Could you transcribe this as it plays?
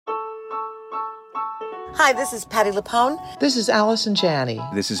Hi, this is Patty Lapone. This is Allison Janney.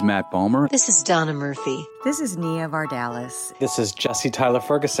 This is Matt Bomer. This is Donna Murphy. This is Nia Vardalis. This is Jesse Tyler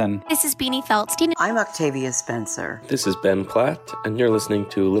Ferguson. This is Beanie Feldstein. I'm Octavia Spencer. This is Ben Platt, and you're listening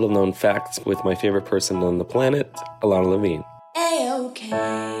to Little Known Facts with my favorite person on the planet, Alana Levine. A-OK.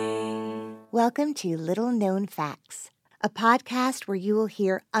 Welcome to Little Known Facts, a podcast where you will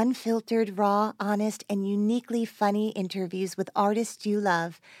hear unfiltered, raw, honest, and uniquely funny interviews with artists you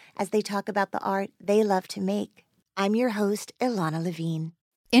love as they talk about the art they love to make. I'm your host, Ilana Levine.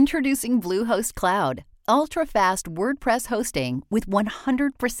 Introducing Bluehost Cloud, ultra-fast WordPress hosting with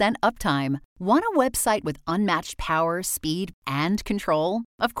 100% uptime. Want a website with unmatched power, speed, and control?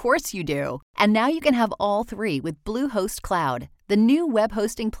 Of course you do. And now you can have all three with Bluehost Cloud, the new web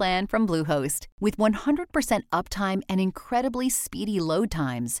hosting plan from Bluehost. With 100% uptime and incredibly speedy load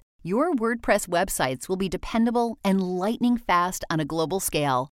times, your WordPress websites will be dependable and lightning fast on a global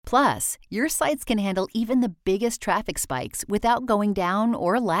scale. Plus, your sites can handle even the biggest traffic spikes without going down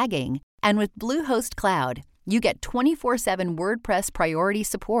or lagging. And with Bluehost Cloud, you get 24/7 WordPress priority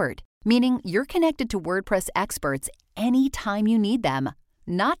support, meaning you're connected to WordPress experts anytime you need them.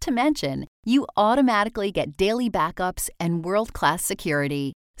 Not to mention, you automatically get daily backups and world-class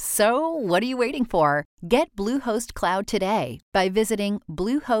security. So, what are you waiting for? Get Bluehost Cloud today by visiting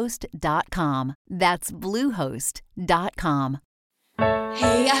Bluehost.com. That's Bluehost.com.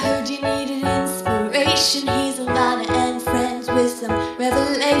 Hey, I heard you needed inspiration. He's Alana and friends with some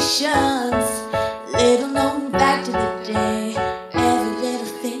revelations. Little known fact of the day. Every little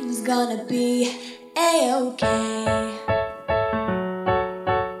thing's gonna be A-OK.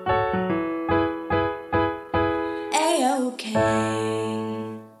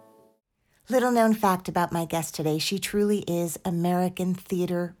 Little known fact about my guest today, she truly is American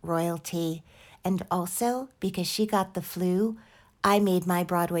theater royalty. And also, because she got the flu, I made my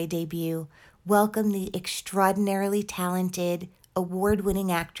Broadway debut. Welcome the extraordinarily talented, award-winning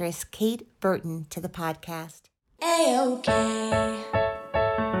actress Kate Burton to the podcast. A-OK.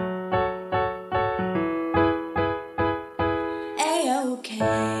 A-OK.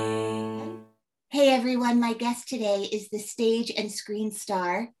 Hey everyone, my guest today is the stage and screen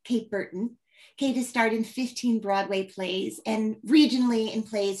star, Kate Burton. Kate has starred in 15 Broadway plays and regionally in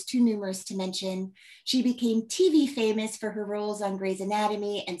plays too numerous to mention. She became TV famous for her roles on Grey's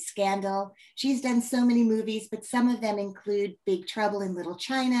Anatomy and Scandal. She's done so many movies, but some of them include Big Trouble in Little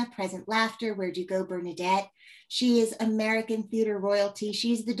China, Present Laughter, Where'd You Go, Bernadette? She is American theater royalty.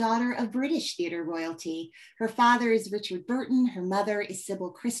 She's the daughter of British theater royalty. Her father is Richard Burton. Her mother is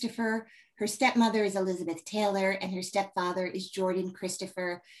Sybil Christopher. Her stepmother is Elizabeth Taylor, and her stepfather is Jordan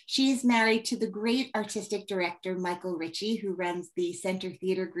Christopher. She is married to the great artistic director, Michael Ritchie, who runs the Center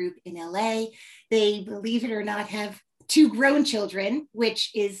Theater Group in LA. They, believe it or not, have 2 grown children,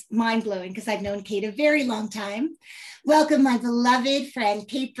 which is mind-blowing because I've known Kate a very long time. Welcome, my beloved friend,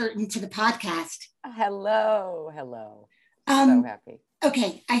 Kate Burton, to the podcast. Hello. So happy.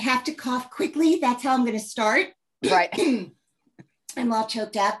 Okay, I have to cough quickly. That's how I'm going to start. Right. I'm all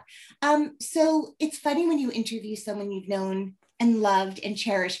choked up. So it's funny when you interview someone you've known and loved and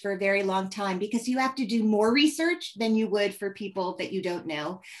cherished for a very long time, because you have to do more research than you would for people that you don't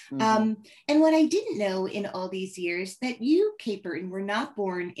know. Mm-hmm. And what I didn't know in all these years, that you, Kate Burton, were not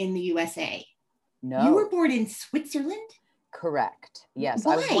born in the USA. No. You were born in Switzerland? Correct. Yes.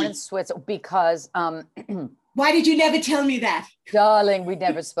 Why? I was born in Switzerland because... Why did you never tell me that? Darling, we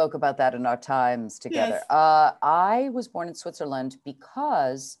never spoke about that in our times together. Yes. I was born in Switzerland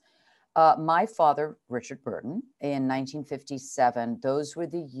because my father, Richard Burton, in 1957, those were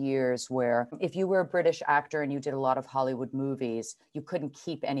the years where if you were a British actor and you did a lot of Hollywood movies, you couldn't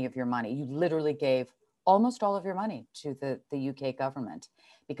keep any of your money. You literally gave almost all of your money to the UK government,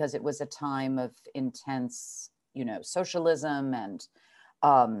 because it was a time of intense, socialism, and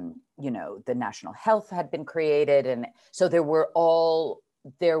the national health had been created. And so you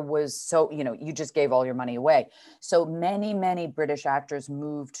just gave all your money away. So many British actors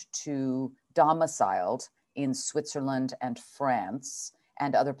moved to domiciled in Switzerland and France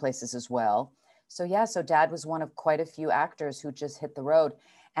and other places as well. So Dad was one of quite a few actors who just hit the road.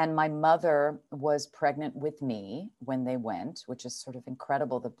 And my mother was pregnant with me when they went, which is sort of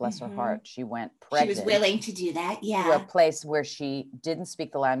incredible, that bless her heart, she went pregnant. She was willing to do that, yeah. To a place where she didn't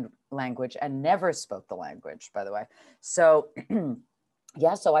speak the language and never spoke the language, by the way. So,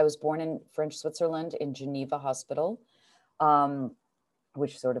 so I was born in French Switzerland in Geneva Hospital,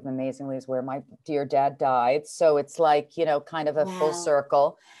 which sort of amazingly is where my dear dad died. So it's like, kind of a full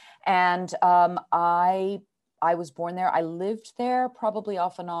circle. And I was born there. I lived there probably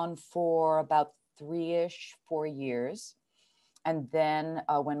off and on for about 4 years. And then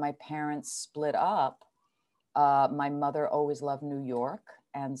when my parents split up, My mother always loved New York.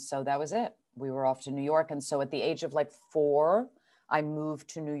 And so that was it. We were off to New York. And so at the age of like 4, I moved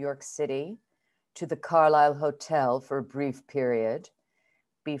to New York City to the Carlisle Hotel for a brief period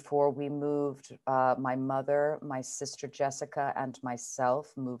before we moved. My mother, my sister Jessica, and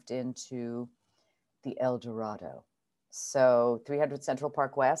myself moved into the El Dorado. So 300 Central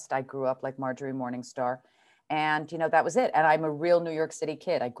Park West. I grew up like Marjorie Morningstar. And, you know, that was it. And I'm a real New York City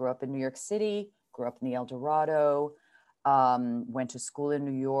kid. I grew up in New York City, grew up in the El Dorado, went to school in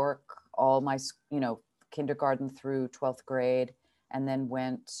New York, all my, you know, kindergarten through 12th grade, and then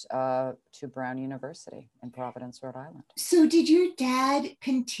went to Brown University in Providence, Rhode Island. So did your dad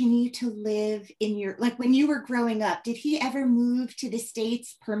continue to live in your, like when you were growing up, did he ever move to the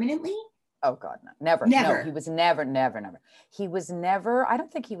States permanently? Oh God, no, never. Never. No, he was never. He was never, I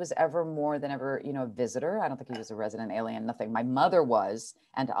don't think he was ever more than ever, you know, a visitor. I don't think he was a resident alien, nothing. My mother was,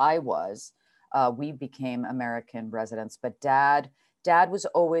 and I was, we became American residents, but dad was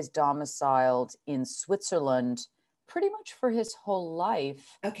always domiciled in Switzerland pretty much for his whole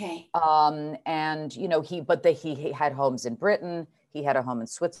life. Okay. And, you know, he had homes in Britain. He had a home in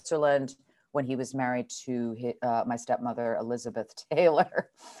Switzerland when he was married to my stepmother, Elizabeth Taylor.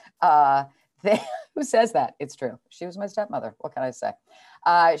 Who says that? It's true. She was my stepmother. What can I say?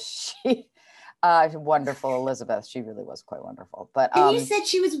 Wonderful Elizabeth. She really was quite wonderful. But and you said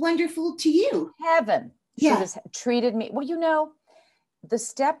she was wonderful to you. Heaven. Yeah. She was treated me. Well, you know, the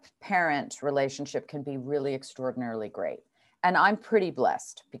step-parent relationship can be really extraordinarily great. And I'm pretty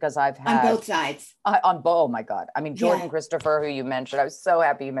blessed because I've had on both sides. Oh my God. I mean, Jordan Yeah. Christopher, who you mentioned, I was so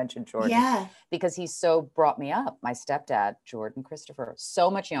happy you mentioned Jordan. Yeah. Because he so brought me up. My stepdad, Jordan Christopher,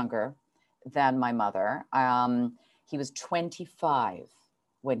 so much younger than my mother. He was 25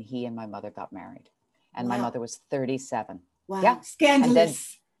 when he and my mother got married. And my mother was 37. Wow. Yeah.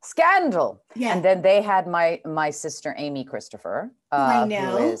 Scandalous. Scandal. Yeah. And then they had my sister, Amy Christopher, I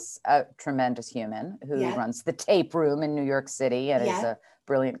know. who is a tremendous human, who runs the Tape Room in New York City and is a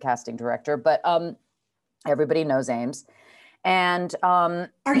brilliant casting director. But everybody knows Ames. And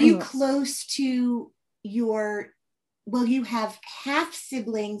are you close to your, well, you have half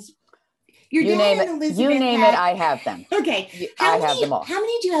siblings. Your you dad name and it. Elizabeth You name it. I have them. Okay. I have them all. How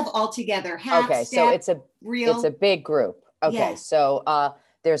many do you have altogether? Half, okay. step, So it's real? a big group. Okay. Yeah. So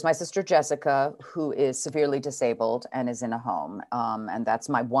there's my sister Jessica, who is severely disabled and is in a home. And that's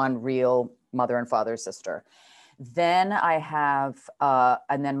my one real mother and father sister. Then I have,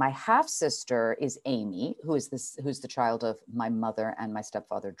 and then my half sister is Amy, who's the child of my mother and my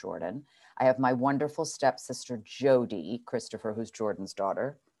stepfather, Jordan. I have my wonderful stepsister, Jody Christopher, who's Jordan's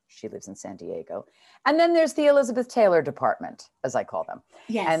daughter. She lives in San Diego. And then there's the Elizabeth Taylor department, as I call them.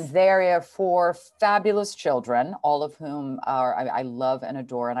 Yes. And there are 4 fabulous children, all of whom I love and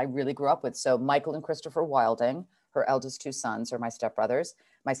adore, and I really grew up with. So Michael and Christopher Wilding, her eldest 2 sons, are my stepbrothers.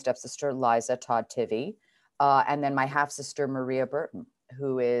 My stepsister, Liza Todd Tivy. And then my half-sister, Maria Burton,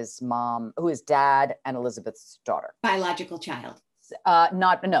 who is dad and Elizabeth's daughter. Biological child.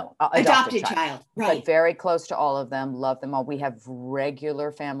 Adopted child. Right. But very close to all of them, love them all. We have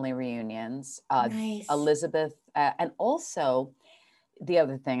regular family reunions. Nice. Elizabeth, and also the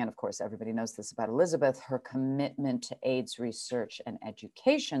other thing, and of course everybody knows this about Elizabeth, her commitment to AIDS research and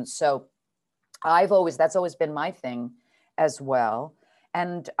education. So that's always been my thing as well.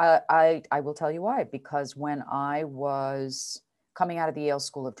 And I will tell you why, because when I was coming out of the Yale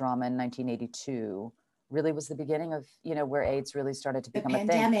School of Drama in 1982, really was the beginning of, you know, where AIDS really started to become a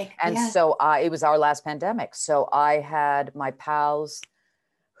thing. And so it was our last pandemic. So I had my pals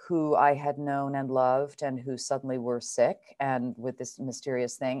who I had known and loved and who suddenly were sick and with this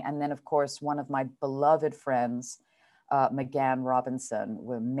mysterious thing. And then of course, one of my beloved friends, McGann Robinson,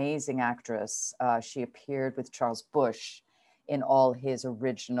 an amazing actress. She appeared with Charles Bush in all his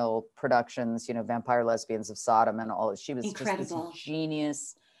original productions, you know, Vampire Lesbians of Sodom and all. She was incredible. Just this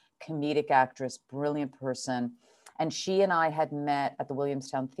genius comedic actress, brilliant person. And she and I had met at the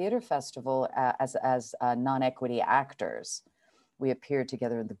Williamstown Theater Festival as non-equity actors. We appeared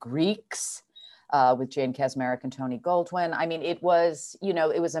together in The Greeks with Jane Kasmerick and Tony Goldwyn. I mean, it was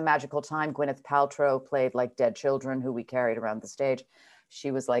a magical time. Gwyneth Paltrow played like dead children who we carried around the stage.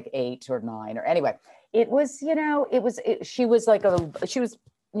 She was like 8 or 9 or anyway, it was, she was a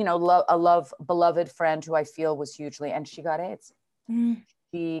beloved friend who I feel was hugely, and she got AIDS. Mm.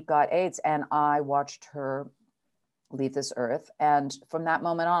 She got AIDS and I watched her leave this earth. And from that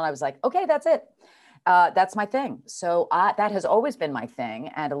moment on, I was like, okay, that's it. That's my thing. So that has always been my thing.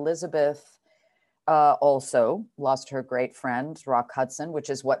 And Elizabeth also lost her great friend, Rock Hudson, which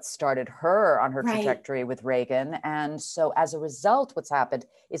is what started her on her trajectory with Reagan. And so as a result, what's happened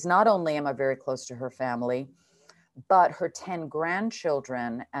is not only am I very close to her family, But her 10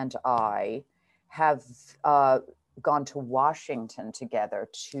 grandchildren and I have gone to Washington together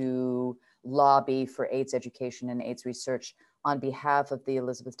to lobby for AIDS education and AIDS research on behalf of the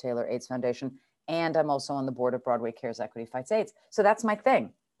Elizabeth Taylor AIDS Foundation. And I'm also on the board of Broadway Cares Equity Fights AIDS. So that's my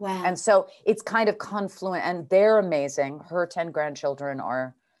thing. Wow. And so it's kind of confluent, and they're amazing. Her 10 grandchildren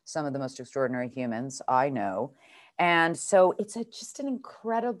are some of the most extraordinary humans I know. And so it's just an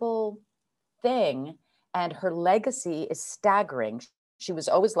incredible thing. And her legacy is staggering. She was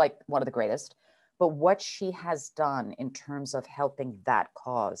always like one of the greatest, but what she has done in terms of helping that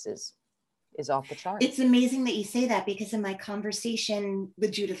cause is off the chart. It's amazing that you say that, because in my conversation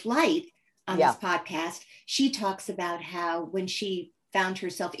with Judith Light on this podcast, she talks about how when she found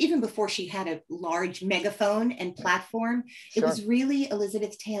herself, even before she had a large megaphone and platform, it was really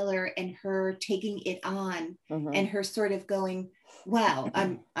Elizabeth Taylor and her taking it on, and her sort of going, wow,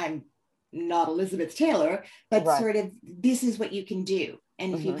 I'm not Elizabeth Taylor, but sort of, this is what you can do.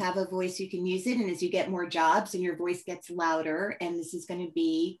 And if you have a voice, you can use it. And as you get more jobs and your voice gets louder, and this is going to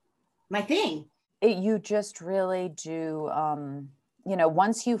be my thing. You just really do,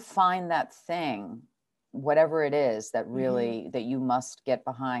 once you find that thing, whatever it is that really, that you must get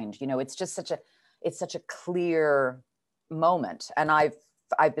behind, it's just such a clear moment. And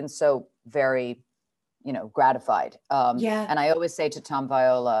I've been so very, gratified. And I always say to Tom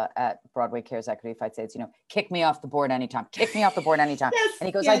Viola at Broadway Cares Equity Fights AIDS, kick me off the board anytime, kick me off the board anytime. And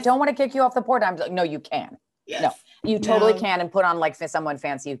he goes, I don't want to kick you off the board. I'm like, no, you can. No, you totally can, and put on like someone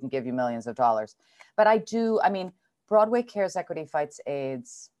fancy who can give you millions of dollars. But Broadway Cares Equity Fights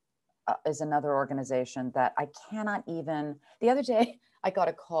AIDS is another organization that I cannot even, the other day I got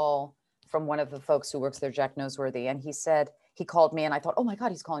a call from one of the folks who works there, Jack Noseworthy, and he called me, and I thought, oh my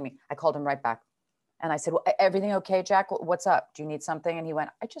God, he's calling me. I called him right back. And I said, well, everything okay, Jack? What's up? Do you need something? And he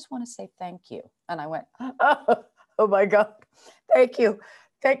went, I just want to say thank you. And I went, oh my God, thank you.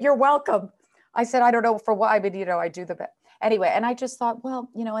 You're welcome. I said, I don't know for why, but I do the best. Anyway, and I just thought,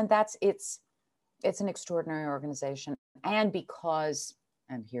 well, and it's an extraordinary organization. And because,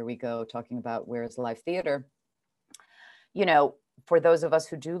 and here we go, talking about where is live theater, for those of us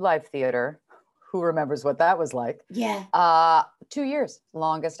who do live theater, who remembers what that was like? Yeah. 2 years,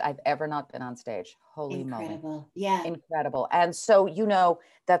 longest I've ever not been on stage. Holy moly. Incredible. Yeah. Incredible. And so,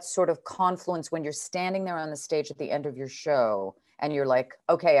 that sort of confluence when you're standing there on the stage at the end of your show and you're like,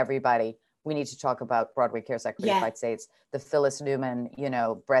 okay, everybody, we need to talk about Broadway Cares Equity Fights AIDS, the Phyllis Newman,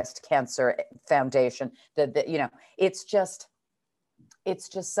 Breast Cancer Foundation,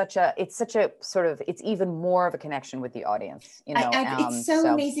 it's even more of a connection with the audience, it's so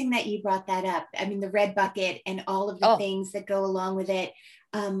amazing that you brought that up. I mean, the red bucket and all of the things that go along with it.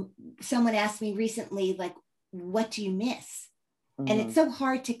 Someone asked me recently, like, what do you miss? And it's so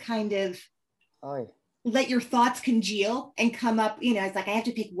hard to kind of let your thoughts congeal and come up, it's like, I have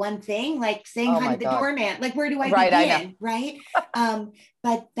to pick one thing, like saying hi to the doorman, like, where do I begin? Right.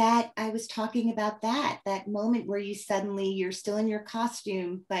 But that I was talking about that moment where you're still in your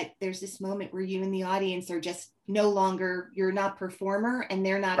costume, but there's this moment where you and the audience are just no longer, you're not performer and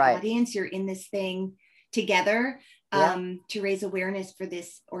they're not audience. You're in this thing together to raise awareness for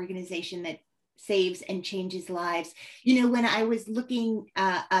this organization that saves and changes lives. When I was looking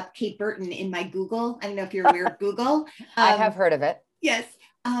up Kate Burton in my Google, I don't know if you're aware of Google. I have heard of it. Yes.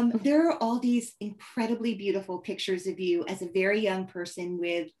 There are all these incredibly beautiful pictures of you as a very young person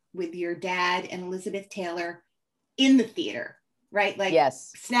with your dad and Elizabeth Taylor in the theater, right? Like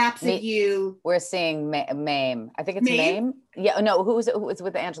snaps of you. We're seeing Mame. I think it's Mame. Yeah, no, who was it? Who was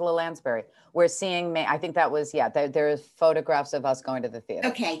with Angela Lansbury? We're seeing Mame. I think that was, there's photographs of us going to the theater.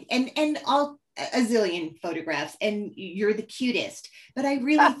 Okay. And all a zillion photographs, and you're the cutest. But I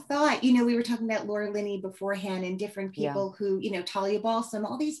really thought, we were talking about Laura Linney beforehand and different people who, Talia Balsam,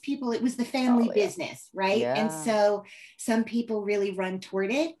 all these people, it was the family business, right? Yeah. And so some people really run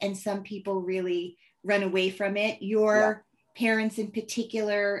toward it and some people really run away from it. Your parents in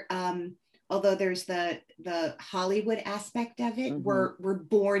particular, although there's the Hollywood aspect of it, were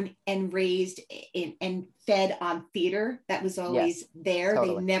born and raised and fed on theater. That was always there.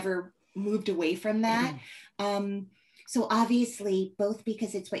 Totally. They never moved away from that. So obviously, both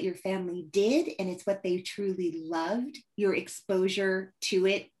because it's what your family did and it's what they truly loved, your exposure to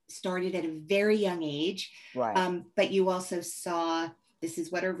it started at a very young age. Right. But you also saw, this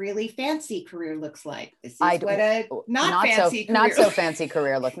is what a really fancy career looks like. This is what a not so fancy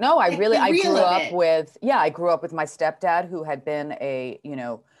career look. No, I grew up with my stepdad, who had been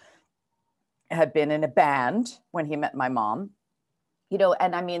in a band when he met my mom.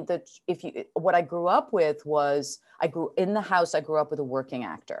 And I mean, what I grew up with was, I grew up with a working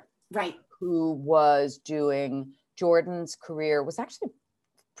actor. Right. Who was doing Jordan's career was actually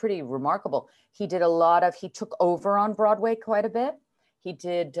pretty remarkable. He took over on Broadway quite a bit. He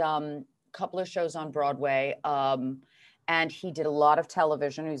did a couple of shows on Broadway, and he did a lot of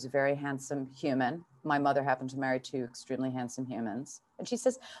television. He was a very handsome human. My mother happened to marry two extremely handsome humans. And she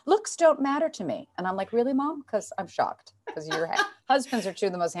says, looks don't matter to me. And I'm like, really, Mom? Because I'm shocked. Because your husbands are two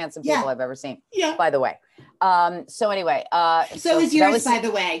of the most handsome people I've ever seen, by the way. So anyway. So is yours, by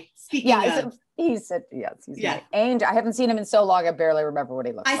the way. Speaking of. He said, yes. He's my angel. I haven't seen him in so long, I barely remember what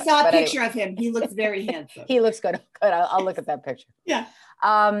he looks like. I saw a picture of him. He looks very handsome. He looks good. Good. I'll look at that picture. Yeah.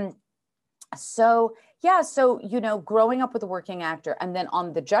 So, growing up with a working actor, and then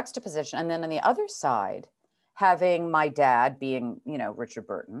on the juxtaposition, and then on the other side, having my dad being, Richard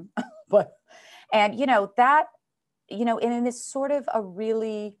Burton, and it's sort of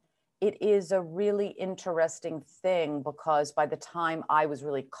it is a really interesting thing, because by the time I was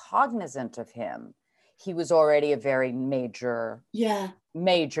really cognizant of him, he was already a very major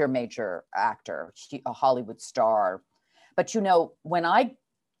actor, a Hollywood star. But, when I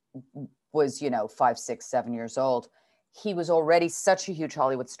was, 5, 6, 7 years old, he was already such a huge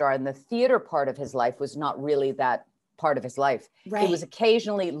Hollywood star. And the theater part of his life was not really that part of his life. Right. It was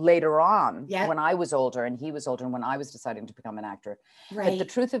occasionally later on when I was older and he was older, and when I was deciding to become an actor. Right. But the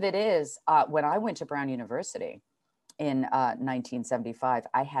truth of it is, when I went to Brown University in 1975,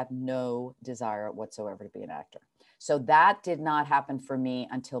 I had no desire whatsoever to be an actor. So that did not happen for me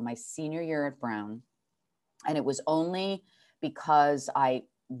until my senior year at Brown. And it was only because I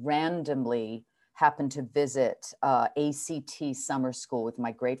randomly happened to visit ACT summer school with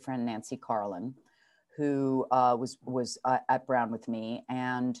my great friend Nancy Carlin, who was at Brown with me,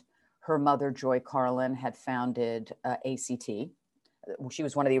 and her mother Joy Carlin had founded ACT. She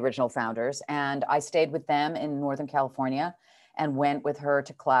was one of the original founders, and I stayed with them in Northern California and went with her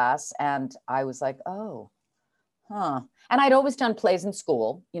to class, and I was like, and I'd always done plays in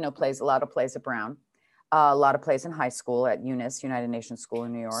school, a lot of plays at Brown. A lot of plays in high school at UNIS, United Nations School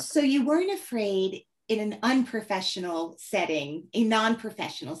in New York. So you weren't afraid in an unprofessional setting, a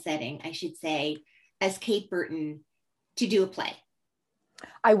non-professional setting, I should say, as Kate Burton, to do a play?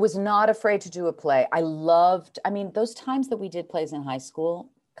 I was not afraid to do a play. Those times that we did plays in high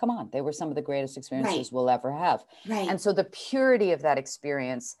school, come on, they were some of the greatest experiences we'll ever have. Right. And so the purity of that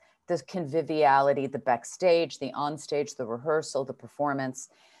experience, the conviviality, the backstage, the onstage, the rehearsal, the performance,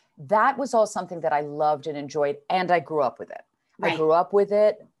 that was all something that I loved and enjoyed, and I grew up with it. Right. I grew up with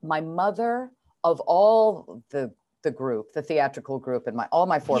it. My mother, of all the group, the theatrical group, and all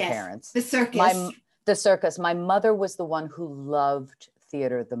my four parents, the circus. My mother was the one who loved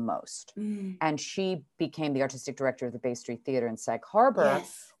theater the most, and she became the artistic director of the Bay Street Theater in Sag Harbor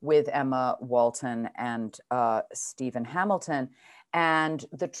with Emma Walton and Stephen Hamilton. And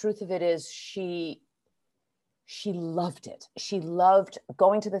the truth of it is, she loved it. She loved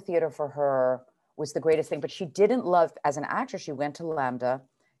going to the theater. For her was the greatest thing, but she didn't love, as an actor, she went to Lambda.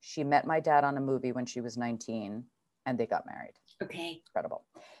 She met my dad on a movie when she was 19, and they got married. Okay. Incredible.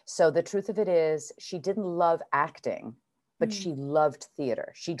 So the truth of it is, she didn't love acting, but she loved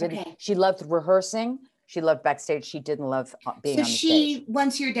theater. She she loved rehearsing. She loved backstage. She didn't love being on the stage.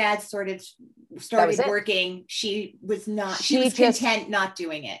 Once your dad started working, she was content not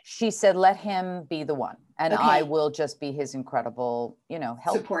doing it. She said, let him be the one. And I will just be his incredible,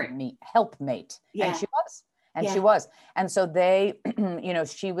 helpmate. Yeah. And she was. And she was. And so they,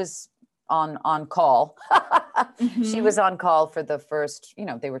 she was on call. She was on call for the first,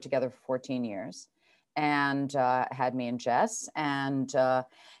 they were together for 14 years. And had me and Jess, and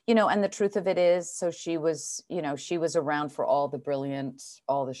and the truth of it is, so she was around for all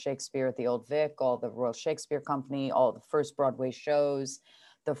the Shakespeare at the Old Vic, all the Royal Shakespeare Company, all the first Broadway shows,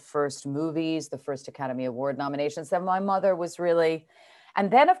 the first movies, the first Academy Award nominations. That my mother was really,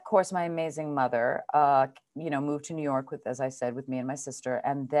 and then of course my amazing mother, moved to New York with, as I said, with me and my sister,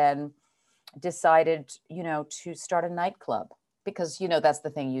 and then decided, to start a nightclub. Because, that's the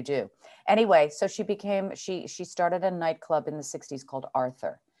thing you do. Anyway, so she started a nightclub in the 60s called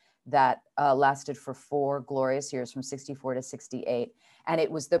Arthur that lasted for 4 glorious years from 64 to 68. And it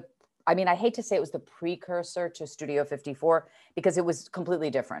was I hate to say it was the precursor to Studio 54 because it was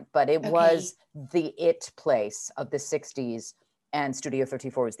completely different, but it was the it place of the 60s, and Studio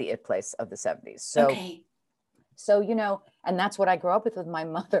 54 was the it place of the 70s. So, and that's what I grew up with my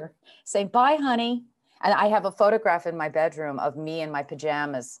mother saying, bye, honey. And I have a photograph in my bedroom of me in my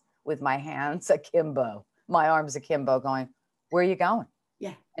pajamas with my hands akimbo, my arms akimbo, going, where are you going?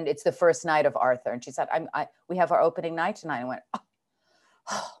 Yeah. And it's the first night of Arthur. And she said, we have our opening night tonight. I went,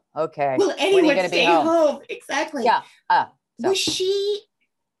 oh, okay. Well, anyone stay home. Exactly. Yeah. Was she,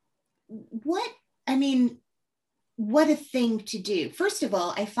 what a thing to do. First of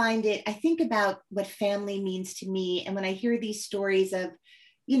all, I think about what family means to me. And when I hear these stories of,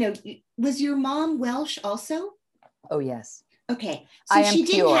 was your mom Welsh also? Oh, yes. Okay. I So am she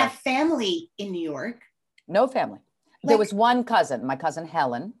didn't pure. have family in New York. No family. There was one cousin, my cousin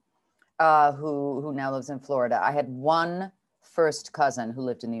Helen, who now lives in Florida. I had one first cousin who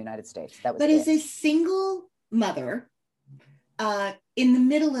lived in the United States. That was But it. as a single mother, in the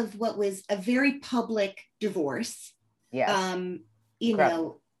middle of what was a very public divorce, Yes.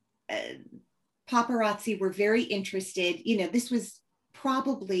 Paparazzi were very interested. This was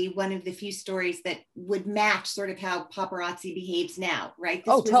probably one of the few stories that would match sort of how paparazzi behaves now, right?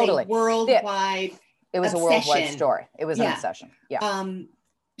 This was totally. A worldwide It was obsession. A worldwide story. It was an obsession. Yeah.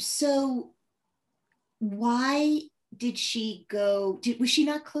 So why did she go? Was she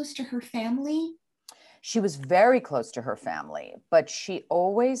not close to her family? She was very close to her family, but she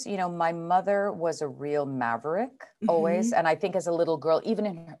always, my mother was a real maverick always. And I think as a little girl,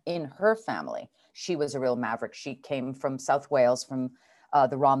 even in her family, she was a real maverick. She came from South Wales, from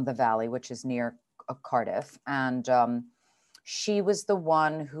the Rhondda Valley, which is near Cardiff. And she was the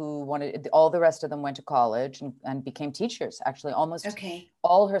one who wanted, all the rest of them went to college and became teachers. Actually, almost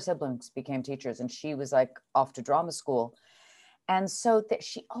all her siblings became teachers. And she was like off to drama school. And so that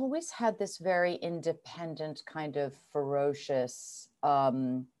she always had this very independent, kind of ferocious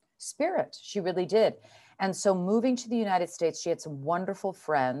spirit. She really did. And so moving to the United States, she had some wonderful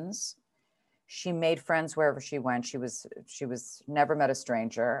friends. She made friends wherever she went. She was never met a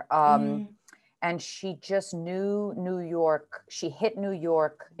stranger. And she just knew New York. She hit New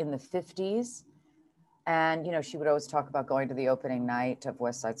York in the 50s. And, she would always talk about going to the opening night of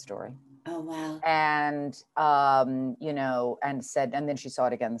West Side Story. Oh, wow. And, and then she saw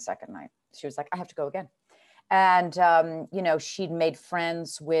it again the second night. She was like, I have to go again. And, she'd made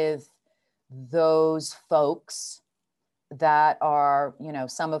friends with those folks that are,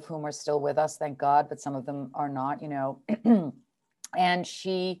 some of whom are still with us, thank God, but some of them are not, and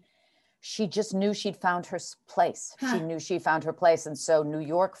she just knew she'd found her place. She knew she found her place. And so New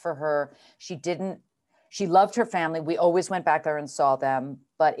York for her, she loved her family. We always went back there and saw them,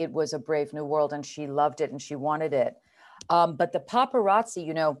 but it was a brave new world and she loved it and she wanted it. But the paparazzi,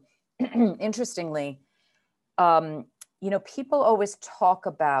 interestingly, people always talk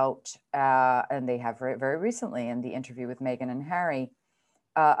about, and they have very, very recently in the interview with Meghan and Harry,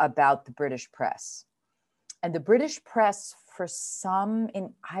 about the British press. And the British press, for some,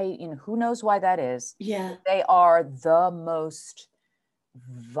 who knows why that is, they are the most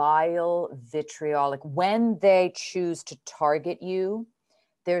vile, vitriolic. When they choose to target you,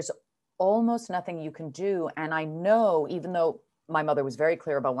 there's almost nothing you can do. And I know, even though my mother was very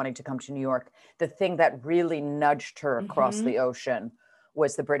clear about wanting to come to New York, the thing that really nudged her across the ocean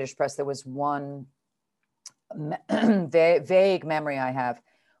was the British press. There was one vague memory I have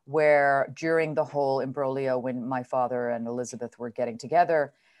where during the whole imbroglio, when my father and Elizabeth were getting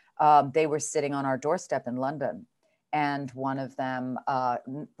together, they were sitting on our doorstep in London. And one of them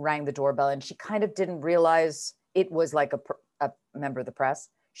rang the doorbell and she kind of didn't realize it was like a member of the press.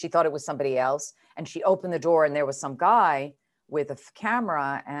 She thought it was somebody else. And she opened the door and there was some guy with a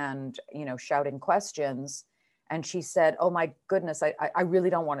camera and, shouting questions. And she said, oh my goodness, I really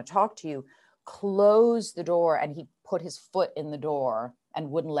don't want to talk to you. Close the door. And he put his foot in the door and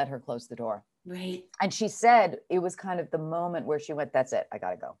wouldn't let her close the door. Right. And she said it was kind of the moment where she went, that's it, I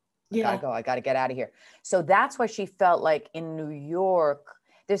gotta go. I gotta get out of here. So that's why she felt like in New York,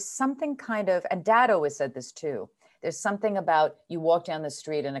 there's something kind of, and Dad always said this too, there's something about you walk down the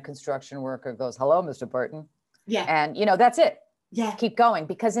street and a construction worker goes, hello, Mr. Burton. Yeah. And that's it. Yeah. Keep going.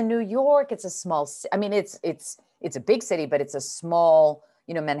 Because in New York, it's a small, it's a big city, but it's a small,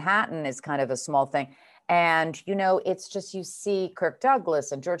 Manhattan is kind of a small thing. And, it's just, you see Kirk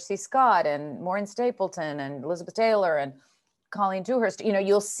Douglas and George C. Scott and Maureen Stapleton and Elizabeth Taylor and Colleen Dewhurst,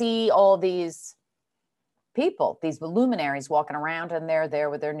 you'll see all these people, these luminaries walking around and they're there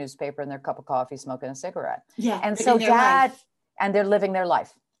with their newspaper and their cup of coffee, smoking a cigarette. Yeah. And so and they're living their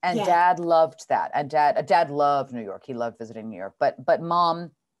life. And Dad loved that. And Dad loved New York. He loved visiting New York. But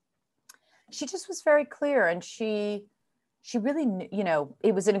Mom, she just was very clear. And she really,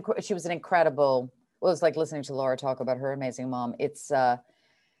 she was an incredible, well, it's like listening to Laura talk about her amazing mom. We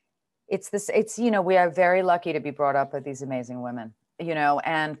are very lucky to be brought up with these amazing women,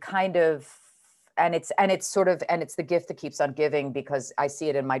 and kind of, and it's the gift that keeps on giving, because I see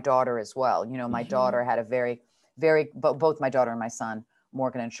it in my daughter as well. My daughter had a very, very, both my daughter and my son,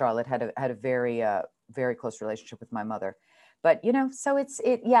 Morgan and Charlotte, had a very, very close relationship with my mother. But, so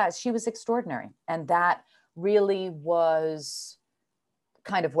she was extraordinary. And that really was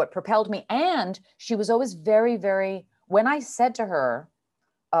kind of what propelled me. And she was always very, very, when I said to her,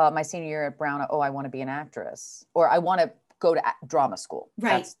 my senior year at Brown, oh, I want to be an actress, or I want to go to drama school.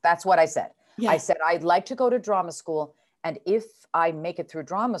 Right. That's what I said. Yeah. I said, I'd like to go to drama school. And if I make it through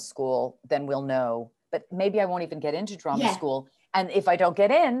drama school, then we'll know, but maybe I won't even get into drama school. And if I don't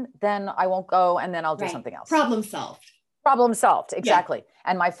get in, then I won't go. And then I'll do something else. Problem solved. Problem solved. Exactly.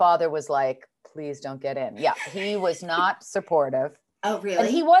 Yeah. And my father was like, please don't get in. Yeah. He was not supportive. Oh, really? And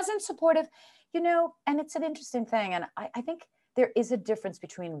he wasn't supportive, you know, and it's an interesting thing. And I think there is a difference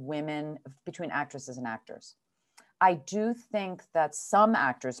between women, between actresses and actors. I do think that some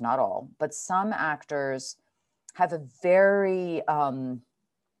actors, not all, but some actors have a very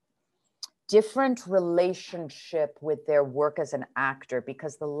different relationship with their work as an actor,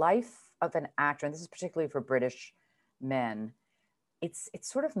 because the life of an actor, and this is particularly for British men, it's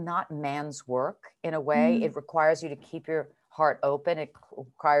sort of not man's work in a way. It requires you to keep your heart open. It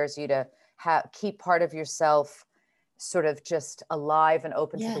requires you to keep part of yourself sort of just alive and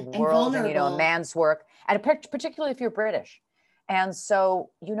open to the world, and, you know, a man's work, and particularly if you're British. And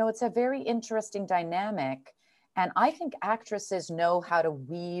so, you know, it's a very interesting dynamic. And I think actresses know how to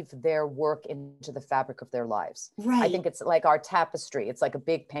weave their work into the fabric of their lives. Right. I think it's like our tapestry. It's like a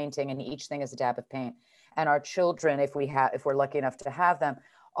big painting, and each thing is a dab of paint. And our children, if we're lucky enough to have them,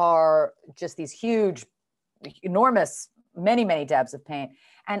 are just these huge, enormous, many, many dabs of paint.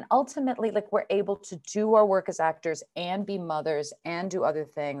 And ultimately, like, we're able to do our work as actors and be mothers and do other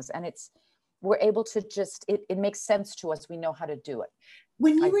things. And we're able to just, it makes sense to us. We know how to do it.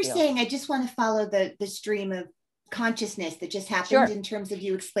 When you were saying, I just want to follow the stream of consciousness that just happened in terms of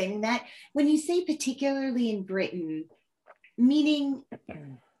you explaining that. When you say particularly in Britain, meaning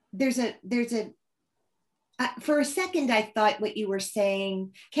there's a for a second, I thought what you were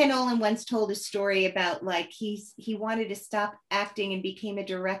saying, Ken Olin once told a story about, like, he wanted to stop acting and became a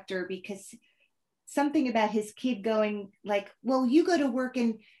director because something about his kid going like, well, you go to work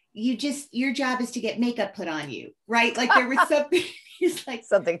and your job is to get makeup put on you, right? Like, there was something, he's like,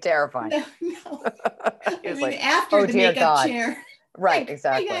 something terrifying. No. I mean, like, after the makeup chair. Right,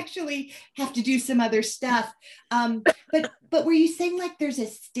 exactly. I actually have to do some other stuff. But were you saying, like, there's a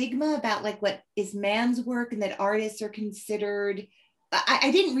stigma about, like, what is man's work and that artists are considered? I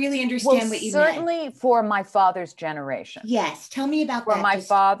didn't really understand what you meant. Certainly for my father's generation. Yes. Tell me about that. For my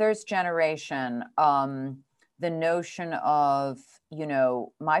father's generation, the notion of, you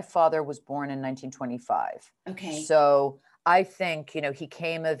know, my father was born in 1925. Okay. So I think, you know, he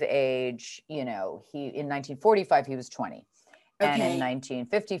came of age, you know, in 1945, he was 20. And in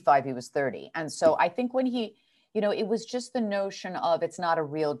 1955, he was 30. And so I think when he, you know, it was just the notion of, it's not a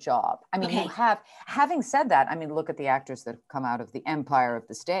real job. I mean, having said that, I mean, look at the actors that have come out of the empire of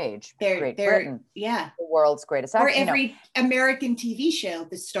the stage. Great Britain. Yeah. The world's greatest actor. Or every American TV show,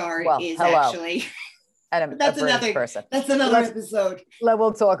 the star is actually. And that's another person. That's another episode.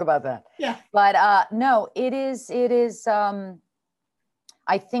 We'll talk about that. Yeah. But no, it is,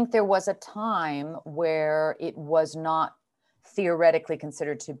 I think there was a time where it was not theoretically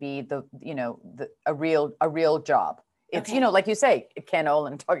considered to be a real job. It's, you know, like you say, Ken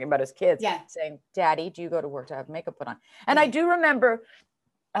Olin talking about his kids, saying, Daddy, do you go to work to have makeup put on? And I do remember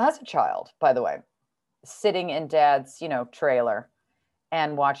as a child, by the way, sitting in Dad's, you know, trailer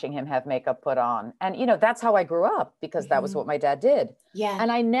and watching him have makeup put on. And, you know, that's how I grew up, because that was what my dad did. Yeah. And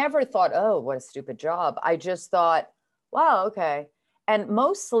I never thought, oh, what a stupid job. I just thought, wow, okay. And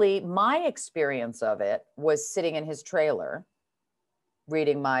mostly my experience of it was sitting in his trailer,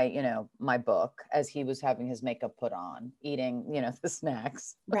 reading my book as he was having his makeup put on, eating, you know, the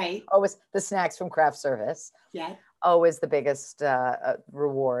snacks. Right. Always the snacks from craft service. Yeah. Always the biggest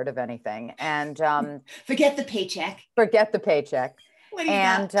reward of anything. And forget the paycheck. Forget the paycheck. What do you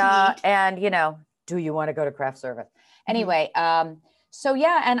got to eat? And, you know, do you want to go to craft service? Anyway, so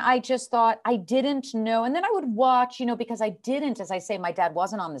yeah, and I just thought, I didn't know. And then I would watch, you know, because I didn't, as I say, my dad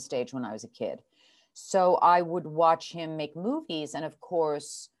wasn't on the stage when I was a kid. So I would watch him make movies. And of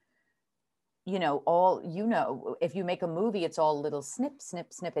course, you know, if you make a movie, it's all little snip,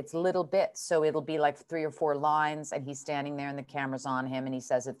 snip, snip. It's little bits. So it'll be like 3 or 4 lines and he's standing there and the camera's on him and he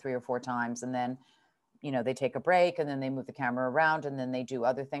says it 3 or 4 times. And then, you know, they take a break and then they move the camera around and then they do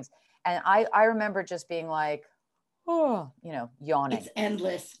other things. And I remember just being like, oh, you know, yawning. It's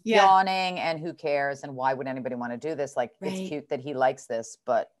endless. Yeah. Yawning, and who cares? And why would anybody want to do this? Like, it's cute that he likes this,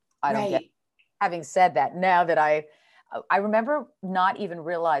 but I don't get it. Having said that, now that I remember not even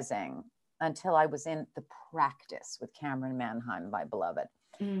realizing until I was in the practice with Cameron Manheim, my beloved.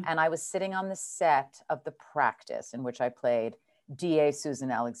 And I was sitting on the set of the practice in which I played DA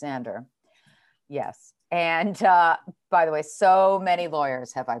Susan Alexander. Yes. And by the way, so many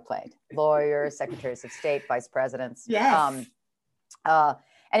lawyers have I played. Lawyers, secretaries of state, vice presidents. Yes.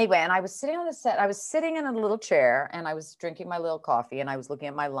 Anyway, and I was sitting on the set. I was sitting in a little chair and I was drinking my little coffee and I was looking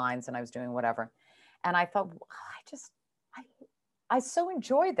at my lines and I was doing whatever. And I thought, I so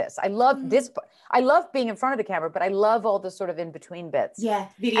enjoy this. I love this. I love being in front of the camera, but I love all the sort of in between bits. Yeah.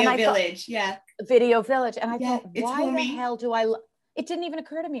 Video Village. Video Village. And I Yeah, thought, it's why homey. the hell do it didn't even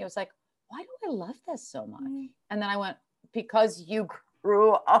occur to me. It was like, why do I love this so much? And then I went, because you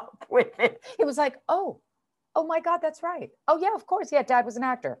grew up with it. It was like, oh my God, that's right. Oh yeah, of course. Yeah, Dad was an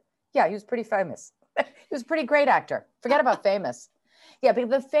actor. Yeah, he was pretty famous. He was a pretty great actor. Forget about famous. Yeah, but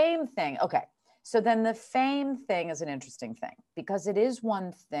the fame thing. Okay. So then the fame thing is an interesting thing because it is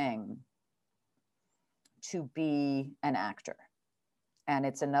one thing to be an actor. And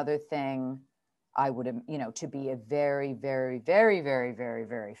it's another thing I would, to be a very, very, very, very, very,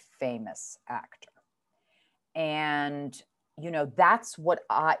 very famous actor. And, that's what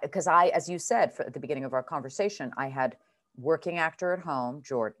because as you said at the beginning of our conversation, I had working actor at home,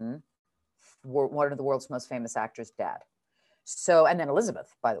 Jordan, one of the world's most famous actors, Dad. So, and then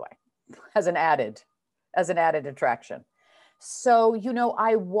Elizabeth, by the way, as an added attraction. So,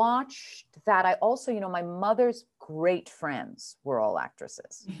 I watched that. I also, my mother's great friends were all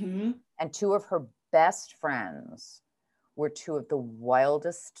actresses. Mm-hmm. And two of her best friends were two of the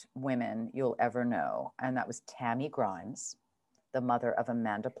wildest women you'll ever know. And that was Tammy Grimes, the mother of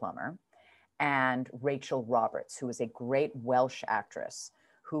Amanda Plummer, and Rachel Roberts, who was a great Welsh actress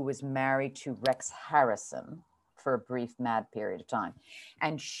who was married to Rex Harrison for a brief mad period of time.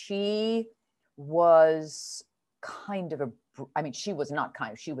 And she was she was not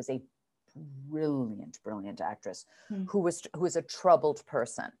kind of, she was a brilliant actress who was a troubled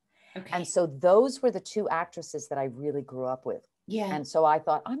person. Okay. And so those were the two actresses that I really grew up with. Yeah. And so I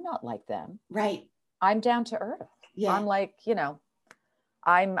thought, I'm not like them. Right. I'm down to earth. Yeah. I'm like,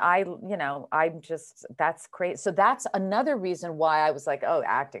 I'm just, that's crazy. So that's another reason why I was like, oh,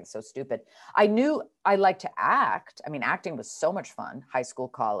 acting's so stupid. I knew I liked to act. I mean, acting was so much fun, high school,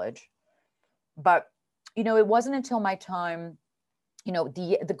 college. But, it wasn't until my time,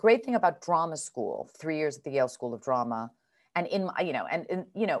 the great thing about drama school, 3 years at the Yale School of Drama, and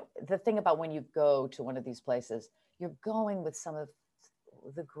the thing about when you go to one of these places, you're going with some of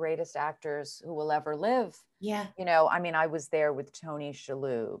the greatest actors who will ever live. Yeah. I was there with Tony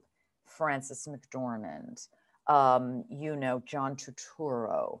Shalhoub, Frances McDormand, John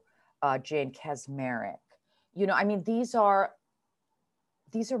Turturro, Jane Kasmerick.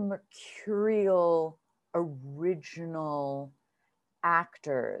 These are mercurial, original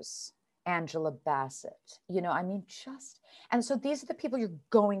actors. Angela Bassett, and so these are the people you're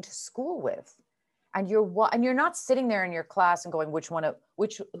going to school with. And you're not sitting there in your class and going,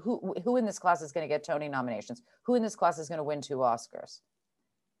 who in this class is going to get Tony nominations? Who in this class is going to win 2 Oscars?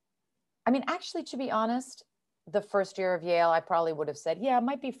 Actually, to be honest, the first year of Yale, I probably would have said, yeah, it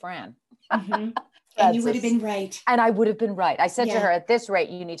might be Fran. Mm-hmm. And you would have been right. And I would have been right. I said to her, at this rate,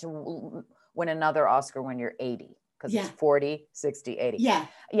 you need to win another Oscar when you're 80. Because it's 40, 60, 80. Yeah.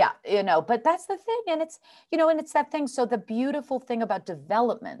 Yeah. But that's the thing. And it's, and it's that thing. So the beautiful thing about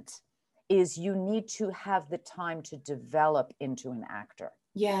development is you need to have the time to develop into an actor.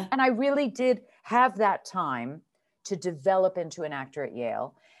 Yeah. And I really did have that time to develop into an actor at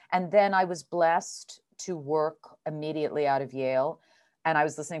Yale. And then I was blessed to work immediately out of Yale. And I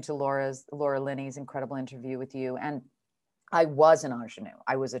was listening to Laura Linney's incredible interview with you. And I was an ingenue.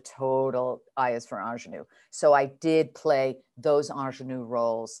 I was a total eyes for ingenue. So I did play those ingenue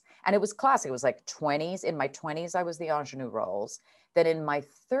roles. And it was classic. It was like 20s. In my 20s, I was the ingenue roles. Then in my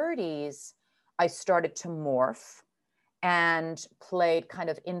 30s, I started to morph and played kind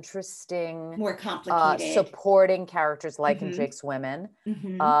of interesting, more complicated, supporting characters like in Jake's Women.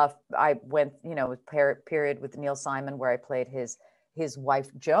 Mm-hmm. I went, period with Neil Simon where I played his wife,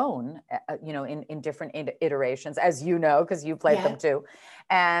 Joan, in different iterations, as you know, because you played them too.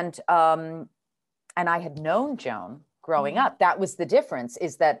 And I had known Joan growing up. That was the difference,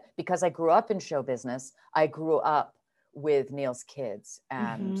 is that because I grew up in show business, I grew up with Neil's kids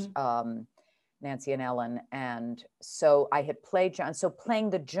and Nancy and Ellen. And so I had played Joan. So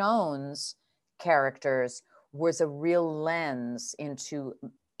playing the Jones characters was a real lens into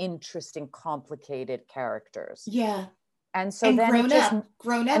interesting, complicated characters. Yeah. And so then it just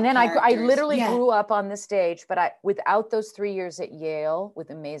grown up. And then I literally grew up on the stage, but without those 3 years at Yale with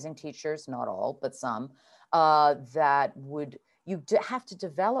amazing teachers, not all, but some, you have to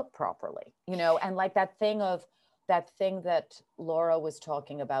develop properly, and like that thing that Laura was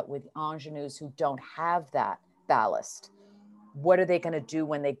talking about with ingenues who don't have that ballast. what are they going to do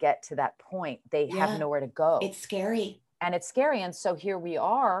when they get to that point? They have nowhere to go. It's scary. And it's scary. And so here we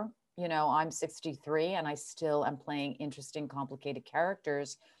are, you know, I'm 63 and I still am playing interesting, complicated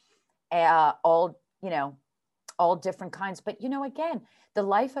characters, all, you know, all different kinds. But, you know, again, the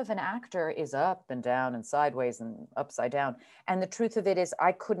life of an actor is up and down and sideways and upside down. And the truth of it is,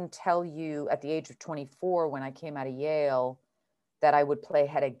 I couldn't tell you at the age of 24 when I came out of Yale that I would play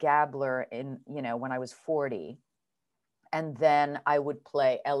Hedda Gabler in, you know, when I was 40. And then I would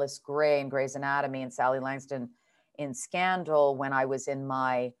play Ellis Gray in Grey's Anatomy and Sally Langston in Scandal when I was in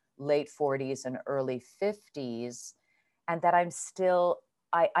my late 40s and early 50s. And that I'm still,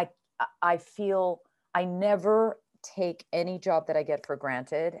 I feel I never take any job that I get for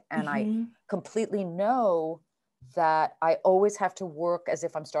granted. And I completely know that I always have to work as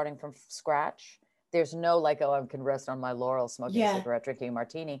if I'm starting from scratch. There's no like, oh, I can rest on my laurels, smoking a cigarette, drinking a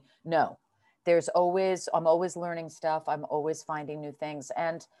martini. No, I'm always learning stuff. I'm always finding new things.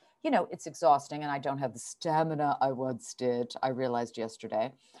 And, you know, it's exhausting and I don't have the stamina I once did. I realized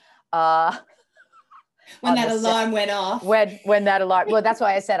yesterday. When that alarm went off. When that alarm, well, that's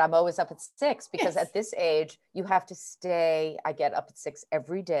why I said I'm always up at 6 because at this age you have to stay. I get up at 6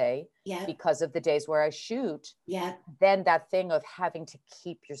 every day because of the days where I shoot. Yeah. Then that thing of having to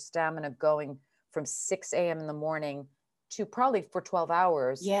keep your stamina going from 6 a.m. in the morning to probably for 12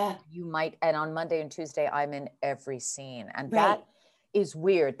 hours. Yeah. You might, and on Monday and Tuesday, I'm in every scene. And that is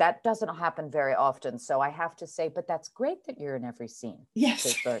weird. That doesn't happen very often. So I have to say, but that's great that you're in every scene. Yes.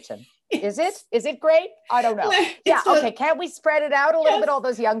 Kate Burton. Is it? Is it great? I don't know. Yeah. Okay. Can't we spread it out a little bit? All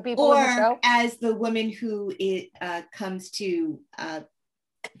those young people in the show. As the woman who comes to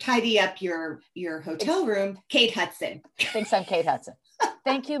tidy up your hotel room, Kate Hudson. Thinks I'm Kate Hudson.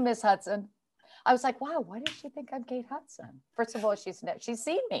 Thank you, Miss Hudson. I was like, wow, why does she think I'm Kate Hudson? First of all, she's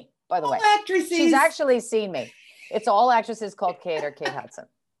seen me, by the way. Actresses. She's actually seen me. It's all actresses called Kate or Kate Hudson.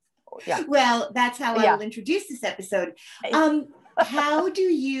 Yeah. Well, that's how I will introduce this episode. How do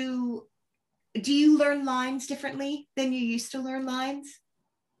you learn lines differently than you used to learn lines?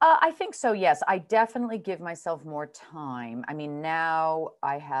 I think so, yes. I definitely give myself more time. I mean, now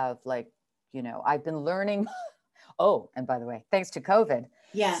I have I've been learning. Oh, and by the way, thanks to COVID.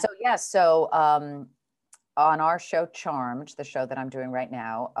 Yeah. So, yes. So on our show, Charmed, the show that I'm doing right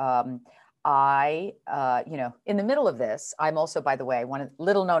now, I, in the middle of this, I'm also, by the way, one of the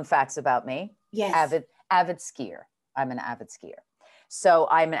little known facts about me, avid skier. I'm an avid skier. So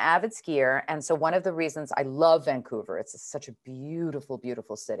I'm an avid skier. And so one of the reasons I love Vancouver, it's such a beautiful,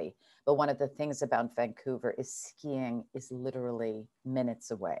 beautiful city. But one of the things about Vancouver is skiing is literally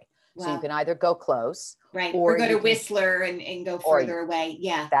minutes away. Wow. So you can either go close, or go to Whistler and go further away.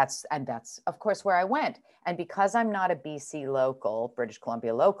 Yeah. That's of course where I went. And because I'm not a BC local, British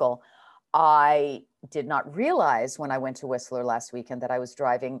Columbia local, I did not realize when I went to Whistler last weekend that I was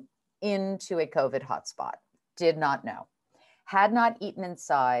driving into a COVID hotspot. Did not know. Had not eaten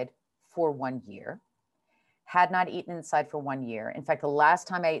inside for 1 year. In fact, the last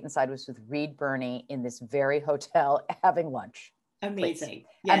time I ate inside was with Reed Birney in this very hotel having lunch. Amazing.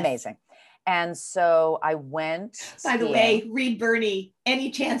 Yes. Amazing. And so I went skiing. By the way, Reed Birney, any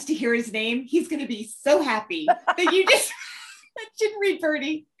chance to hear his name, he's going to be so happy that you just mentioned Reed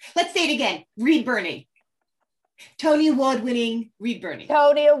Birney. Let's say it again. Reed Birney. Tony Award winning Reed Birney.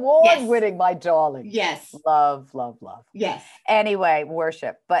 Tony Award winning, my darling. Yes. Love, love, love. Yes. Anyway,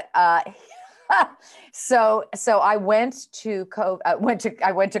 worship. But so I went to COVID. I went to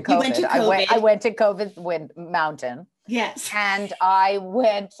COVID. I went to COVID Mountain. Yes. And I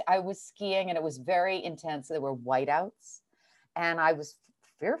was skiing and it was very intense. There were whiteouts and I was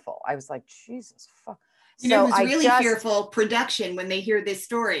fearful. I was like, Jesus, fuck. It was really fearful production when they hear this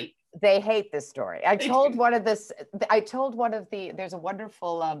story. They hate this story. There's a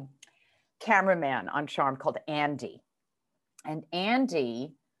wonderful cameraman on Charm called Andy. And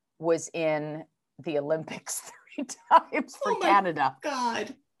Andy was in the Olympics 3 times for Canada.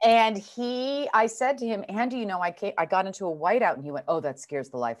 God. And I said to him, Andy, I got into a whiteout, and he went, oh, that scares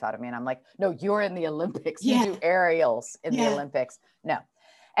the life out of me. And I'm like, no, you're in the Olympics. You do aerials in the Olympics. No.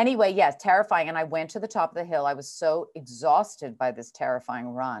 Anyway, yes, terrifying. And I went to the top of the hill. I was so exhausted by this terrifying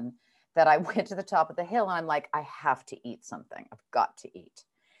run that I went to the top of the hill and I'm like, I have to eat something. I've got to eat.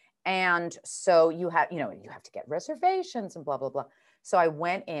 And so you have to get reservations and blah, blah, blah. So I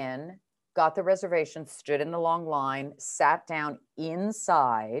went in, got the reservation, stood in the long line, sat down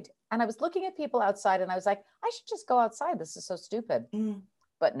inside, and I was looking at people outside and I was like, I should just go outside. This is so stupid.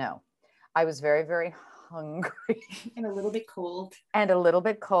 But no, I was very, very hungry. And a little bit cold. And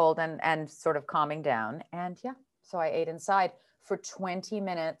sort of calming down. And so I ate inside for 20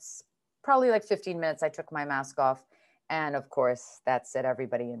 minutes, probably like 15 minutes. I took my mask off And of course, that set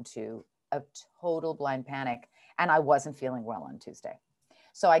everybody into a total blind panic. And I wasn't feeling well on Tuesday.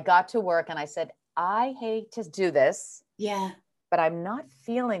 So I got to work and I said, I hate to do this. Yeah. But I'm not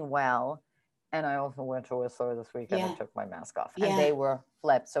feeling well. And I also went to Whistler this weekend and took my mask off. And they were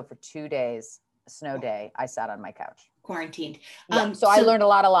flipped. So for 2 days, snow day, I sat on my couch. Quarantined. So I learned a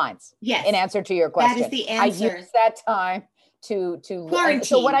lot of lines. Yes. In answer to your question. That is the answer. I used that time to quarantine.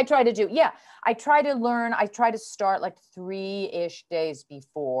 So what I try to do, I try to learn. I try to start like 3-ish days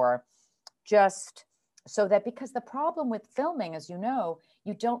before, just so that, because the problem with filming, as you know,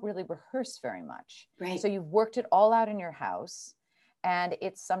 you don't really rehearse very much. Right. So you've worked it all out in your house. And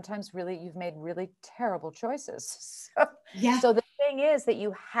it's sometimes really, you've made really terrible choices. So the thing is that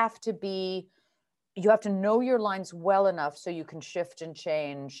you have to know your lines well enough so you can shift and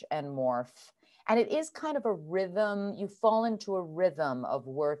change and morph. And it is kind of a rhythm. You fall into a rhythm of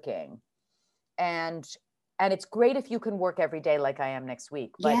working. And it's great if you can work every day like I am next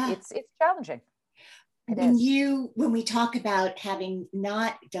week, but it's challenging. When we talk about having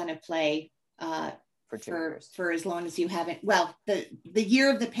not done a play, for as long as you haven't, well, the year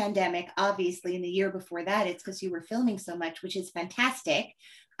of the pandemic, obviously, and the year before that, it's because you were filming so much, which is fantastic.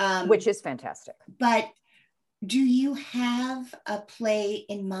 But do you have a play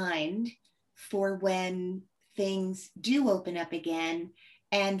in mind for when things do open up again?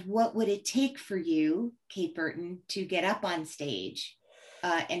 And what would it take for you, Kate Burton, to get up on stage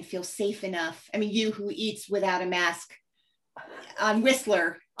and feel safe enough? I mean, you who eats without a mask on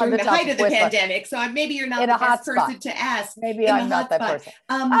Whistler during the height of the pandemic. So maybe you're not the best person to ask. Maybe I'm not that person.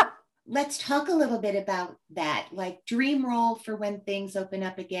 Let's talk a little bit about that, like dream role for when things open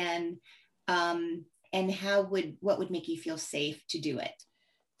up again, and what would make you feel safe to do it?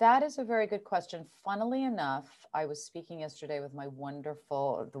 That is a very good question. Funnily enough, I was speaking yesterday with the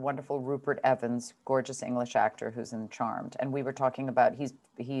wonderful Rupert Evans, gorgeous English actor who's in Charmed. And we were talking about, he's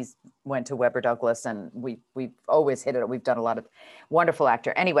went to Webber Douglas, and we've always hit it. We've done a lot of wonderful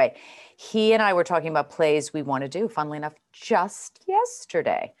actor. Anyway, he and I were talking about plays we want to do, funnily enough, just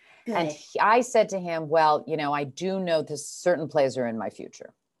yesterday. Good. And I said to him, well, I do know that certain plays are in my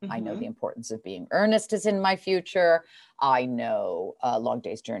future. I know the importance of being earnest is in my future. I know Long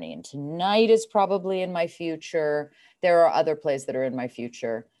Day's Journey into Night is probably in my future. There are other plays that are in my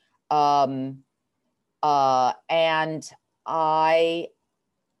future. And I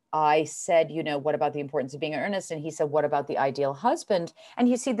said, what about the importance of being earnest? And he said, what about the ideal husband? And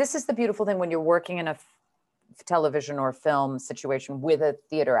you see, this is the beautiful thing when you're working in a television or film situation with a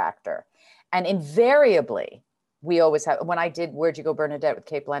theater actor. And invariably, we always have, when I did Where'd You Go, Bernadette with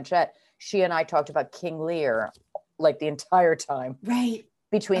Cate Blanchett, she and I talked about King Lear like the entire time. Right.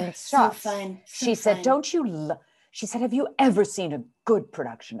 Between shots. So fun. She said, she said, have you ever seen a good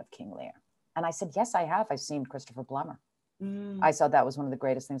production of King Lear? And I said, yes, I have. I've seen Christopher Plummer. I saw that was one of the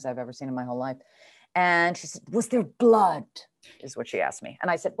greatest things I've ever seen in my whole life. And she said, was there blood? Is what she asked me. And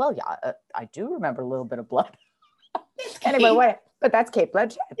I said, well, yeah, I do remember a little bit of blood. Anyway, but that's Cate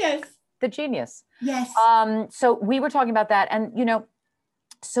Blanchett. Yes. The genius. Yes. So we were talking about that. And,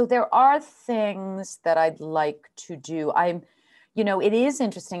 so there are things that I'd like to do. It is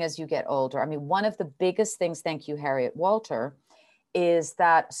interesting as you get older. I mean, one of the biggest things, thank you, Harriet Walter, is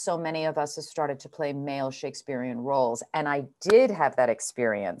that so many of us have started to play male Shakespearean roles. And I did have that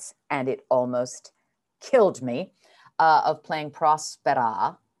experience, and it almost killed me, of playing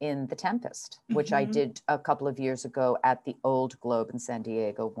Prospera in The Tempest, which I did a couple of years ago at the Old Globe in San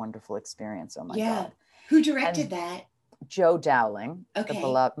Diego. Wonderful experience. Oh my God. Who directed that? Joe Dowling, okay.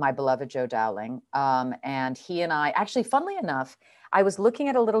 My beloved Joe Dowling. And he and I, actually, funnily enough, I was looking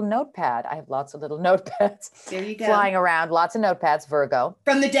at a little notepad. I have lots of little notepads there you go. Flying around, lots of notepads, Virgo.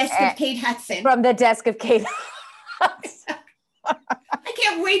 From the desk of Kate Hudson. From the desk of Kate Hudson. I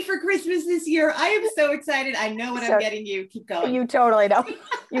can't wait for Christmas this year. I am so excited. I know what I'm getting you. Keep going. You totally know.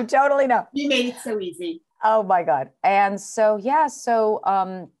 You totally know. You made it so easy. Oh my God. And so,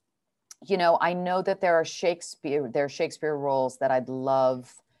 I know that there are Shakespeare roles that I'd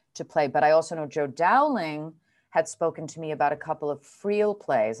love to play, but I also know Joe Dowling had spoken to me about a couple of Friel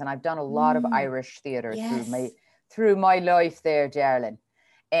plays, and I've done a lot of Irish theater through my life there, darling.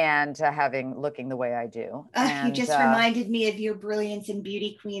 And looking the way I do. You just reminded me of your brilliance in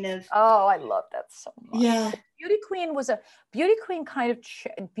Beauty Queen of. Oh, I love that so much. Yeah. Beauty Queen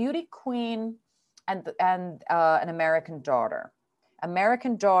and an American Daughter.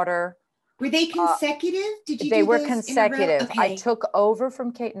 American Daughter. Were they consecutive? Did you? They do were those consecutive. Okay. I took over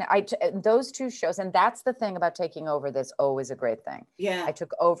from Kate. Those two shows, and that's the thing about taking over. That's always a great thing. Yeah. I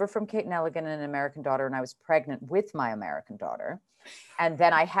took over from Kate Nelligan in An American Daughter, and I was pregnant with my American Daughter. And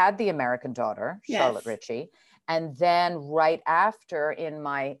then I had the American Daughter, Charlotte Ritchie. And then right after, in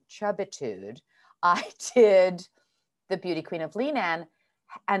my chubitude, I did the Beauty Queen of Leanan.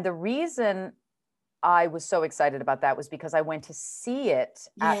 And the reason I was so excited about that was because I went to see it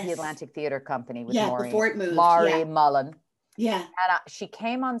at the Atlantic Theater Company with before it moved. Maury Mullen. Yeah. And she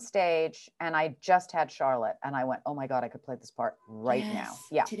came on stage and I just had Charlotte and I went, oh my God, I could play this part right now.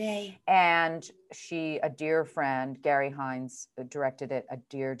 Yeah. Today. And a dear friend, Gary Hines, directed it, a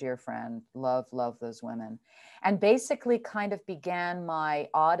dear, dear friend, love those women. And basically kind of began my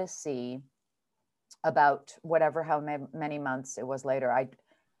odyssey about how many months it was later. I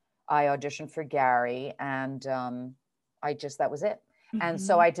auditioned for Gary and that was it. And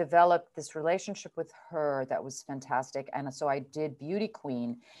so I developed this relationship with her that was fantastic. And so I did Beauty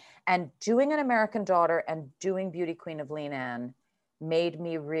Queen, and doing An American Daughter and doing Beauty Queen of Leanan made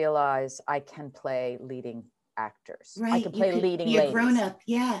me realize I can play leading actors. Right. I can play leading be ladies. A grown up.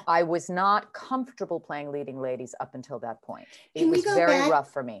 Yeah. I was not comfortable playing leading ladies up until that point. It was very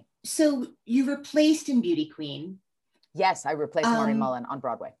rough for me. So you replaced in Beauty Queen. Yes, I replaced Maury Mullen on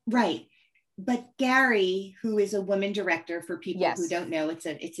Broadway. Right. But Gary, who is a woman director, for people who don't know, it's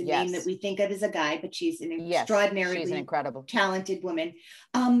a name that we think of as a guy, but she's an extraordinarily incredible, talented woman.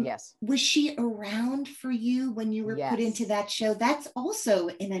 Was she around for you when you were put into that show? That's also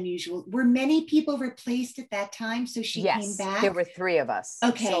an unusual. Were many people replaced at that time? So she came back? There were 3 of us.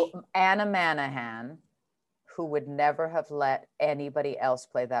 Okay. So Anna Manahan, who would never have let anybody else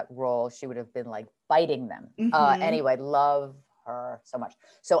play that role. She would have been like biting them. Anyway, love her so much.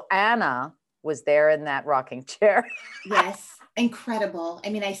 So Anna was there in that rocking chair. Yes, incredible. I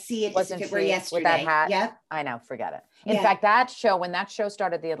mean, I see it as if it were yesterday. With that hat? Yep. I know, forget it. In fact, when that show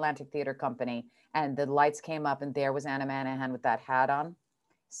started at the Atlantic Theater Company and the lights came up and there was Anna Manahan with that hat on,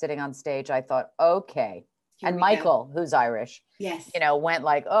 sitting on stage, I thought, okay. And Michael, who's Irish, went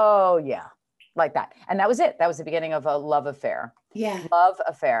like, oh yeah, like that. And that was it. That was the beginning of a love affair. Yeah. Love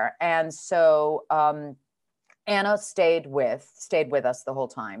affair. And so, Anna stayed with us the whole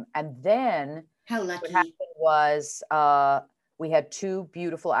time. And then how lucky. What happened was we had 2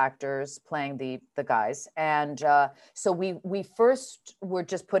 beautiful actors playing the guys. And so we first were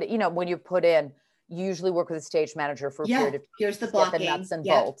just when you put in, you usually work with a stage manager for a period of time. Here's the blocking. The nuts and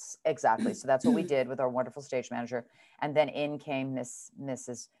bolts. Exactly. So that's what we did with our wonderful stage manager. And then in came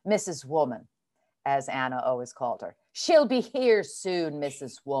Mrs. Woman, as Anna always called her. She'll be here soon,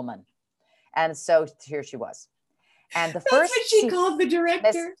 Mrs. Woman. And so here she was. And the first what she called the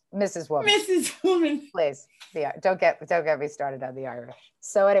director. Mrs. Woman. Mrs. Woman. Please. Don't get me started on the Irish.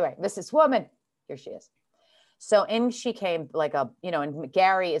 So anyway, Mrs. Woman, here she is. So in she came like and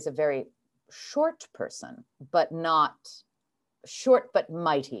Gary is a very short person, but not short, but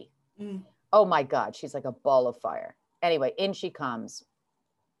mighty. Oh my God, she's like a ball of fire. Anyway, in she comes.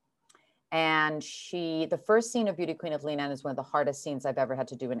 And the first scene of Beauty Queen of Leanan is one of the hardest scenes I've ever had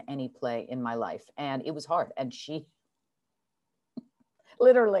to do in any play in my life. And it was hard. And she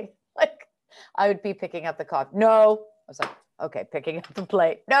literally, like, I would be picking up the coffee. No. I was like, okay, picking up the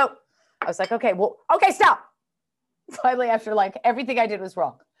plate. No. I was like, okay, stop. Finally, after like everything I did was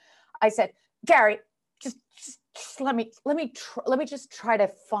wrong, I said, Gary, just let me just try to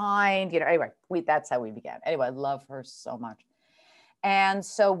find, anyway, that's how we began. Anyway, I love her so much. And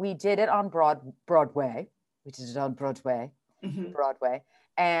so we did it on Broadway. We did it on Broadway.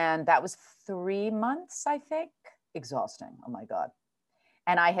 And that was 3 months, I think. Exhausting. Oh my God.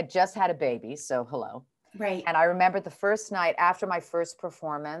 And I had just had a baby. So hello. Right. And I remember the first night after my first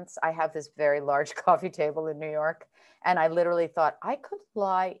performance, I have this very large coffee table in New York. And I literally thought I could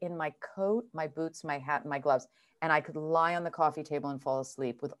lie in my coat, my boots, my hat, and my gloves. And I could lie on the coffee table and fall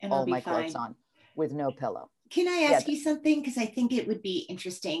asleep with all my clothes on with no pillow. Can I ask you something? Because I think it would be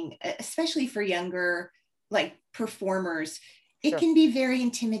interesting, especially for younger like performers. It can be very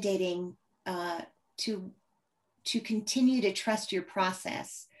intimidating to continue to trust your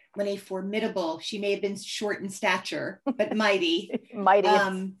process when a formidable, she may have been short in stature, but mighty.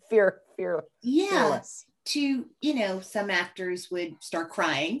 Fearless. Some actors would start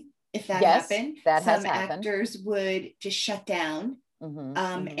crying if that happened. Some actors would just shut down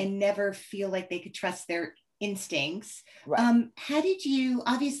and never feel like they could trust their instincts. Right. How did you,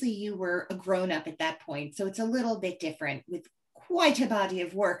 obviously you were a grown-up at that point, so it's a little bit different with quite a body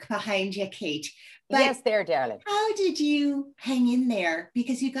of work behind you, Kate. But yes, there, darling. How did you hang in there?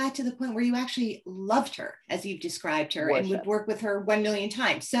 Because you got to the point where you actually loved her, as you've described her, and would work with her 1 million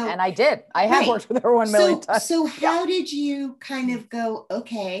times. So, and I did. I have worked with her 1 million times. So how did you kind of go,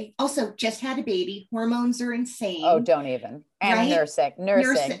 okay, also just had a baby, hormones are insane. Oh, don't even. And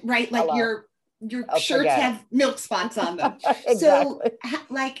nursing. Right? Like Hello. your shirts have milk spots on them. Exactly. So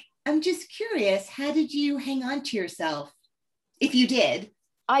I'm just curious, how did you hang on to yourself, if you did?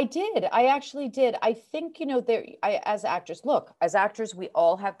 I did. I actually did. I think, as actors, we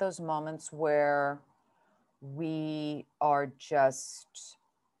all have those moments where we are just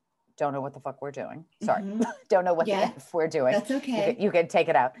don't know what the fuck we're doing. Sorry. Don't know what the F we're doing. That's okay. You can take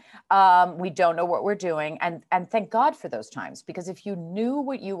it out. We don't know what we're doing. And thank God for those times, because if you knew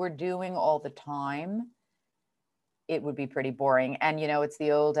what you were doing all the time, it would be pretty boring. And, it's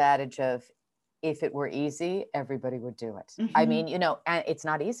the old adage of, if it were easy, everybody would do it. I mean, and it's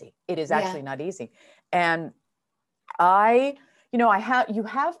not easy. It is actually not easy. And you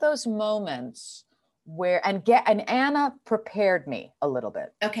have those moments where, and Anna prepared me a little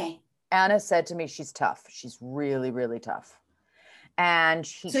bit. Okay. Anna said to me, she's tough. She's really, really tough. And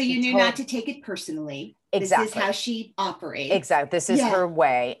so you knew not to take it personally. Exactly. This is how she operates. Exactly. This is her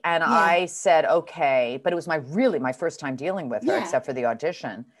way. And I said, okay, but it was my first time dealing with her, except for the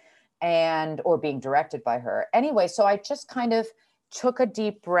audition or being directed by her. Anyway, so I just kind of took a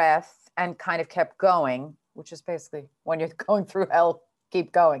deep breath and kind of kept going, which is basically, when you're going through hell,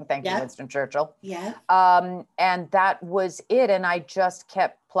 keep going. Thank you, Winston Churchill. Yeah. And that was it. And I just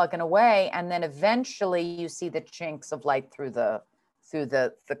kept plugging away. And then eventually you see the chinks of light through the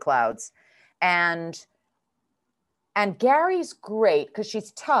clouds. And Gary's great because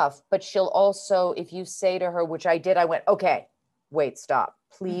she's tough, but she'll also, if you say to her, which I did, I went, okay, wait, stop,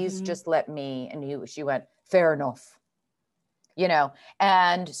 please just let me. And she went, fair enough.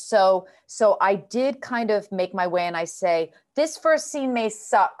 And so I did kind of make my way, and I say, this first scene may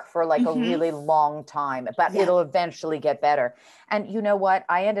suck for like a really long time, but it'll eventually get better. And you know what?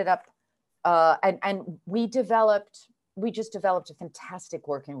 I ended up, and we just developed a fantastic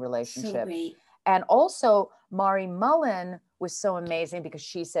working relationship. So great. And also Mari Mullen was so amazing because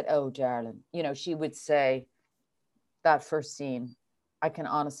she said, oh, darling, she would say, that first scene, I can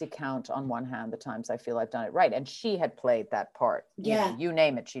honestly count on one hand the times I feel I've done it right. And she had played that part. You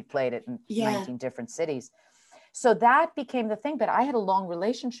name it. She'd played it in 19 different cities. So that became the thing. But I had a long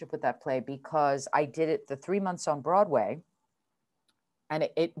relationship with that play because I did it the 3 months on Broadway. And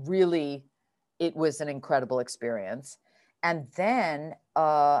it was an incredible experience. And then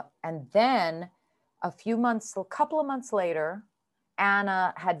a couple of months later,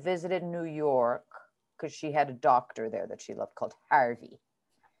 Anna had visited New York because she had a doctor there that she loved called Harvey.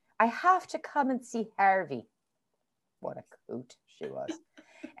 I have to come and see Harvey. What a coot she was.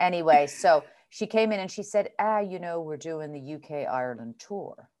 Anyway, so she came in and she said, we're doing the UK Ireland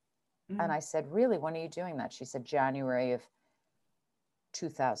tour. And I said, really, when are you doing that? She said, January of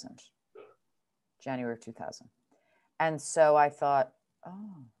 2000. And so I thought,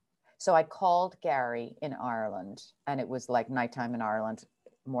 oh. So I called Gary in Ireland, and it was like nighttime in Ireland,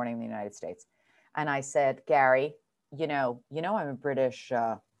 morning in the United States. And I said, Gary, I'm a British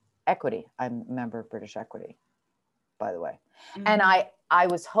Equity. I'm a member of British Equity, by the way. And I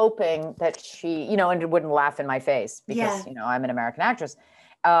was hoping that she, and it wouldn't laugh in my face because, I'm an American actress.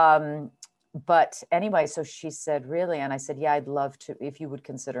 But anyway, so she said, really? And I said, yeah, I'd love to, if you would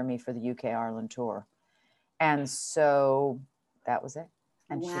consider me for the UK Ireland tour. And so that was it.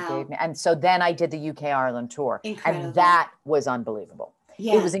 And she gave me, and so then I did the UK Ireland tour. Incredible. And that was unbelievable.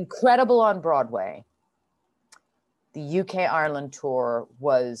 Yeah. It was incredible on Broadway. The UK Ireland tour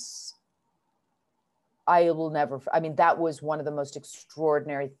was, that was one of the most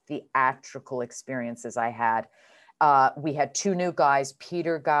extraordinary theatrical experiences I had. We had two new guys,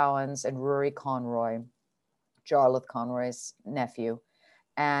 Peter Gowans and Rory Conroy, Jarlath Conroy's nephew.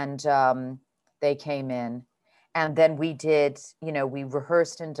 And they came in. And then we did, we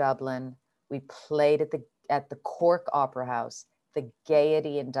rehearsed in Dublin. We played at the Cork Opera House, the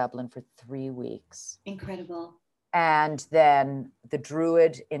Gaiety in Dublin for 3 weeks. Incredible. And then the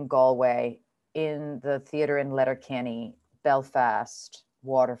Druid in Galway, in the theatre in Letterkenny, Belfast,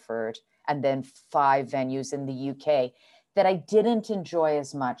 Waterford, and then 5 venues in the UK that I didn't enjoy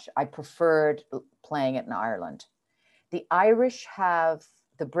as much. I preferred playing it in Ireland. The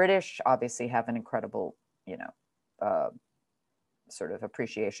British obviously have an incredible, sort of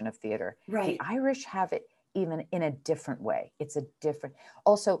appreciation of theater. Right. The Irish have it even in a different way. It's a different,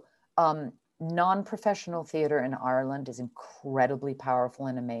 also non-professional theater in Ireland is incredibly powerful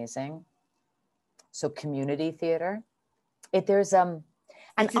and amazing. So community theater, and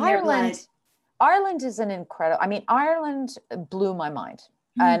Ireland is an incredible, Ireland blew my mind.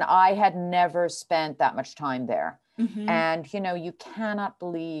 And I had never spent that much time there. And, you cannot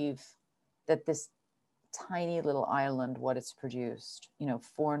believe that this tiny little island, what it's produced,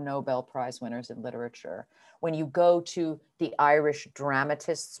 4 Nobel Prize winners in literature. When you go to the Irish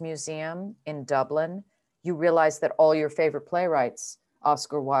Dramatists Museum in Dublin, you realize that all your favorite playwrights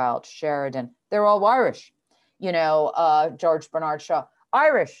Oscar Wilde, Sheridan, they're all Irish. George Bernard Shaw,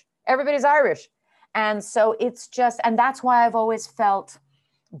 Irish. Everybody's Irish. And so it's just, and that's why I've always felt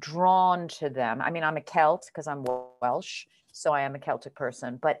drawn to them. I mean, I'm a Celt because I'm Welsh, so I am a Celtic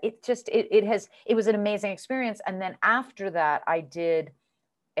person, but it was an amazing experience. And then after that, I did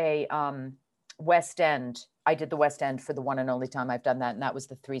a West End. I did the West End for the one and only time I've done that. And that was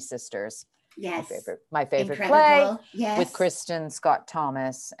The Three Sisters. Yes. My favorite Incredible. play. Yes. With Kristen Scott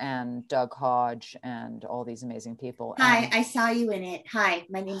Thomas and Doug Hodge and all these amazing people. Hi, I saw you in it. Hi,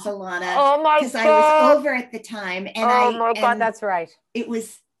 my name's Alana. Oh my God. Because I was over at the time. And my God, that's right. It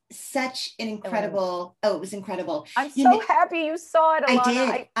was such an incredible, it was incredible. I'm so happy you saw it, Alana.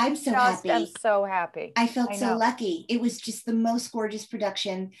 I did. I'm so happy. I'm so happy. I felt so lucky. It was just the most gorgeous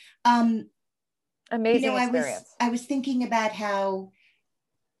production. Amazing experience. I was thinking about how,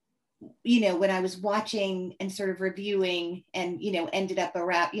 when I was watching and sort of reviewing and, ended up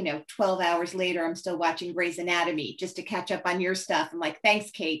around, 12 hours later, I'm still watching Grey's Anatomy just to catch up on your stuff. I'm like, thanks,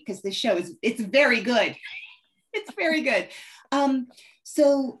 Kate, because the show it's very good. It's very good.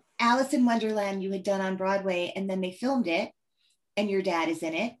 So Alice in Wonderland you had done on Broadway, and then they filmed it and your dad is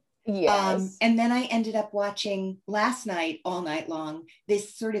in it. Yes. And then I ended up watching last night, all night long,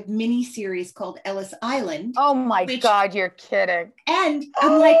 this sort of mini series called Ellis Island. Oh my God, you're kidding. And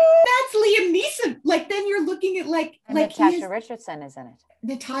I'm like, that's Liam Neeson. Like, then you're looking at like Natasha Richardson is in it.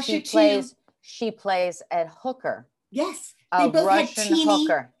 Natasha She plays a hooker. Yes. A they both Russian had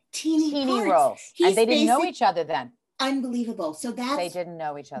hooker. Teeny roles. And they didn't know each other then. Unbelievable. So they didn't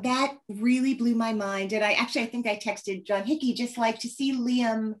know each other. That really blew my mind. And I think I texted John Hickey, just like to see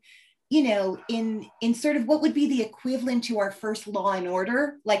Liam, in sort of what would be the equivalent to our first Law and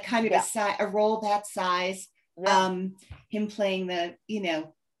Order, like kind of a role that size. Yeah. Him playing he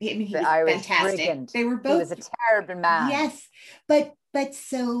was Irish fantastic. Brigand. They were both. He was a terrible man. Yes, but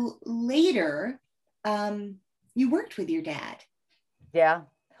so later, you worked with your dad. Yeah.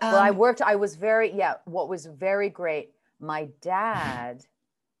 Well, what was very great, my dad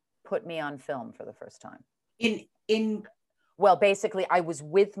put me on film for the first time. Well, basically, I was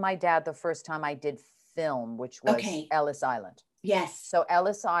with my dad the first time I did film, which was Ellis Island. Yes. So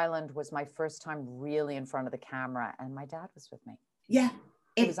Ellis Island was my first time really in front of the camera, and my dad was with me. Yeah.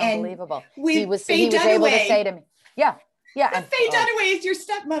 It was unbelievable. He was able to say to me, yeah. And Faye Dunaway is your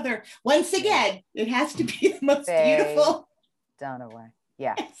stepmother. Once again, it has to be the most beautiful. Dunaway.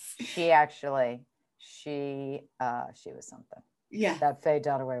 Yeah. Yes. She was something. Yeah. That Faye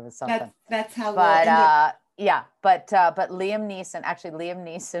Dunaway was something. That's how. But but Liam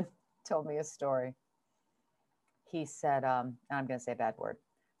Neeson told me a story. He said, and I'm going to say a bad word.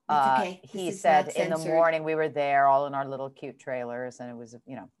 He said in the morning we were there all in our little cute trailers, and it was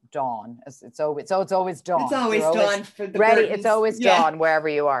dawn. It's always dawn. It's always dawn for the ready. Burtons. It's always dawn wherever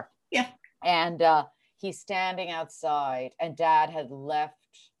you are. Yeah. And he's standing outside, and Dad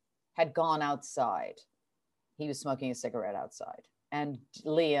had gone outside. He was smoking a cigarette outside, and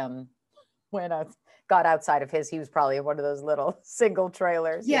Liam got outside of his. He was probably in one of those little single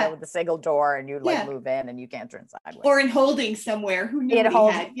trailers, with the single door, and you move in and you can't turn sideways. Or in holding somewhere. Who knew in a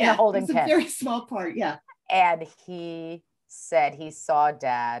holding pen. A very small part, yeah. And he said he saw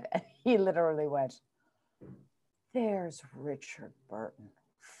Dad, and he literally went, "There's Richard Burton.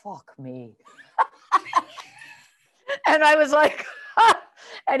 Fuck me." And I was like,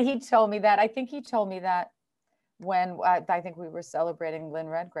 and he told me that. I think he told me that when I think we were celebrating Lynn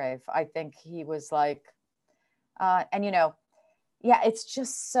Redgrave. I think he was like, it's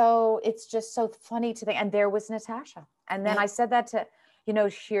just so funny to think. And there was Natasha. And then I said that to,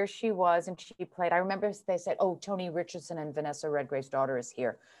 here she was, and she played. I remember they said, "Oh, Toni Richardson and Vanessa Redgrave's daughter is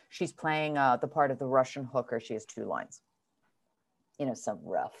here. She's playing the part of the Russian hooker. She has 2 lines. Some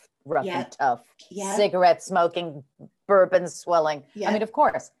rough and tough, cigarette smoking, bourbon swelling. Yeah. I mean, of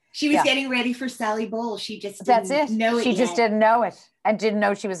course. She was getting ready for Sally Bowles. She just didn't know it. She just didn't know it, and didn't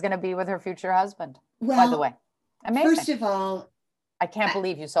know she was going to be with her future husband. Well, by the way, amazing. First of all, I can't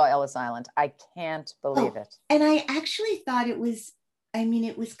believe you saw Ellis Island. I can't believe it. And I actually thought it was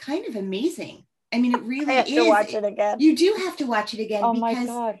kind of amazing. I mean, it really is. I have to watch it again. You do have to watch it again because my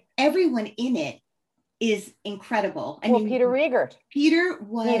God. Everyone in it is incredible. I mean, Peter Riegert. Peter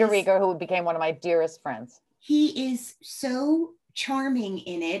Riegert, who became one of my dearest friends. He is so charming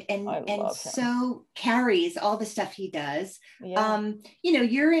in it and so carries all the stuff he does. Yeah.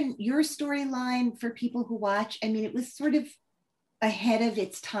 You're in your storyline for people who watch. I mean, it was sort of ahead of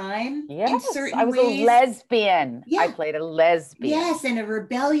its time. Yes, I was a lesbian. Yeah. I played a lesbian. Yes, and a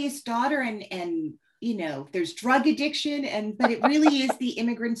rebellious daughter, and there's drug addiction, but it really is the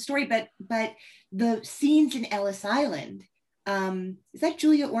immigrant story. But the scenes in Ellis Island Is that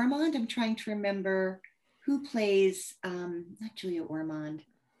Julia Ormond? I'm trying to remember who plays, not Julia Ormond.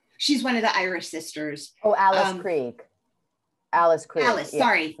 She's one of the Irish sisters. Oh, Alice Krieg. Alice Krieg. Alice, yeah.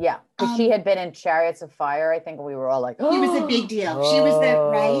 sorry. Yeah, because she had been in Chariots of Fire, I think, and we were all like, oh. She was a big deal. Oh. She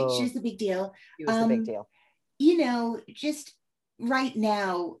was the big deal. She was the big deal. You know, just right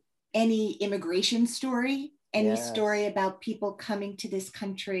now, any immigration story, any story about people coming to this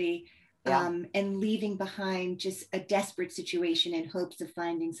country and leaving behind just a desperate situation in hopes of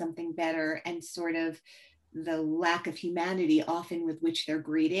finding something better, and sort of the lack of humanity often with which they're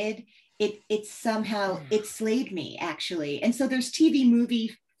greeted, it somehow, it slayed me, actually. And so there's TV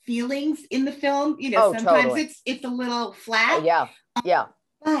movie feelings in the film, you know, sometimes totally. It's a little flat. Yeah.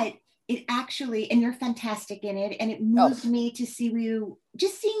 But it actually, and you're fantastic in it, and it moved me to see you,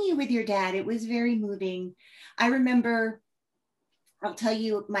 just seeing you with your dad. It was very moving. I remember, I'll tell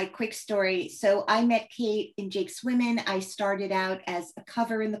you my quick story. So I met Kate in Jake's Women. I started out as a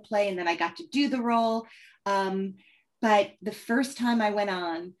cover in the play, and then I got to do the role. But the first time I went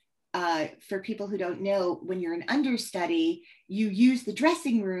on, for people who don't know, when you're an understudy, you use the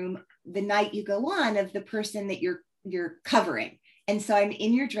dressing room the night you go on of the person that you're covering. And so I'm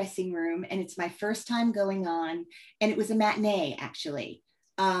in your dressing room, and it's my first time going on, and it was a matinee, actually.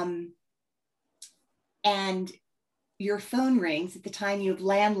 And your phone rings. At the time, you have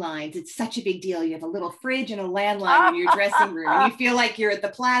landlines. It's such a big deal. You have a little fridge and a landline in your dressing room, and you feel like you're at the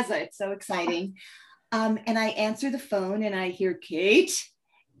plaza. It's so exciting. And I answer the phone, and I hear Kate,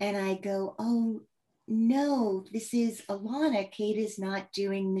 and I go, oh, no, this is Alana. Kate is not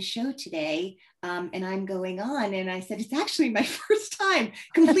doing the show today. And I'm going on. And I said, it's actually my first time,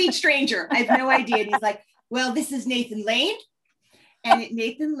 complete stranger. I have no idea. And he's like, well, this is Nathan Lane. And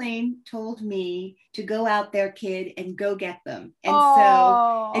Nathan Lane told me to go out there, kid, and go get them. And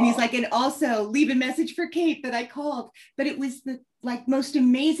and he's like, and also leave a message for Kate that I called. But it was the most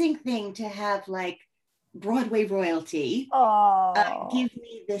amazing thing to have Broadway royalty give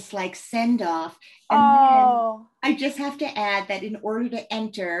me this send off. And then I just have to add that in order to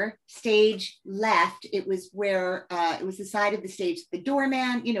enter stage left, it was where it was the side of the stage, the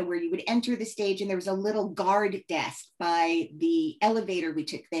doorman, where you would enter the stage, and there was a little guard desk by the elevator we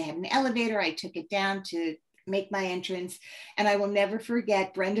took. They had an elevator. I took it down to make my entrance. And I will never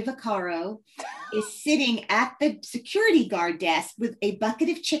forget, Brenda Vaccaro is sitting at the security guard desk with a bucket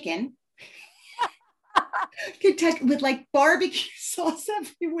of chicken with barbecue sauce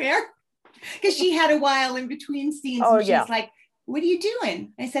everywhere, because she had a while in between scenes. And she's like, what are you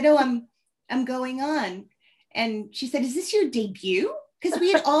doing? I said, I'm going on. And she said, is this your debut? Because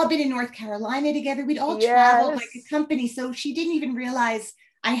we had all been in North Carolina together. We'd all traveled like a company. So she didn't even realize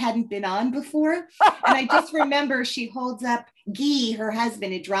I hadn't been on before. And I just remember she holds up Guy, her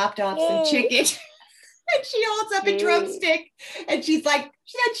husband, had dropped off some chicken. And she holds up a drumstick, and she's like,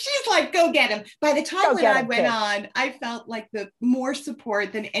 go get him. By the time when I went on, I felt like the more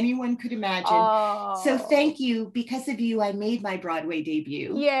support than anyone could imagine. So thank you. Because of you, I made my Broadway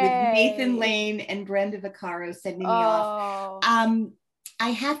debut with Nathan Lane and Brenda Vaccaro sending me off. I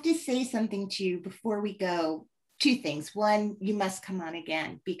have to say something to you before we go. Two things. One, you must come on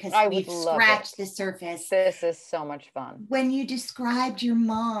again, because we've scratched the surface. This is so much fun. When you described your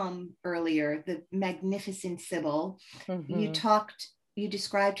mom earlier, the magnificent Sybil, you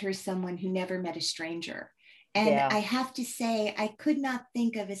described her as someone who never met a stranger. And I have to say, I could not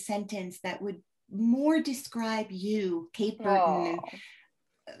think of a sentence that would more describe you, Kate Burton.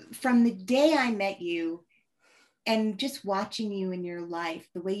 From the day I met you, and just watching you in your life,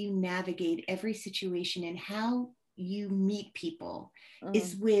 the way you navigate every situation and how you meet people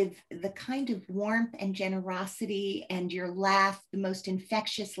is with the kind of warmth and generosity, and your laugh, the most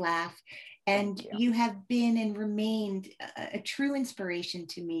infectious laugh. And you have been and remained a true inspiration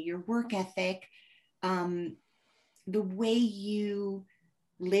to me. Your work ethic, the way you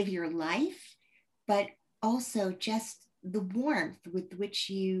live your life, but also just the warmth with which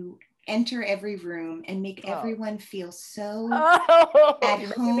you enter every room and make everyone feel so at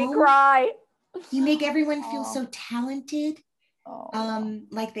home. Make me cry. You make everyone feel so talented,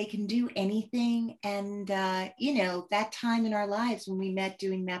 like they can do anything. And that time in our lives when we met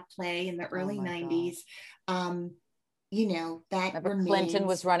doing that play in the early 90s, that remember remains. Clinton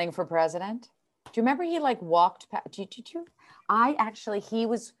was running for president. Do you remember he walked past? Did you?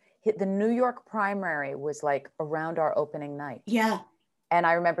 The New York primary was around our opening night. Yeah. And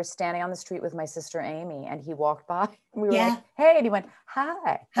I remember standing on the street with my sister, Amy, and he walked by. And we were like, hey, and he went,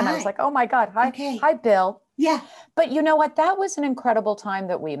 hi. And I was like, oh my God, hi. Okay. Hi, Bill. Yeah. But you know what? That was an incredible time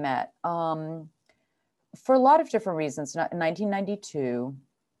that we met for a lot of different reasons. In 1992,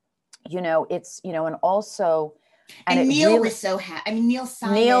 and also And Neil was so happy. I mean, Neil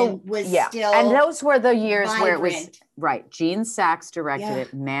Simon was still and those were the years vibrant. where it was right. Gene Sachs directed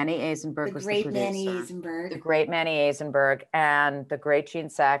it. Manny Eisenberg was the producer. The great Manny Eisenberg, and the great Gene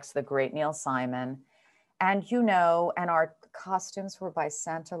Sachs, the great Neil Simon, and and our costumes were by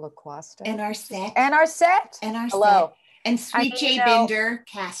Santa LaQuasta. And our set. Hello. And Sweet Jay Binder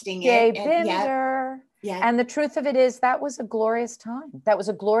casting it. Binder. Yeah. And the truth of it is that was a glorious time. That was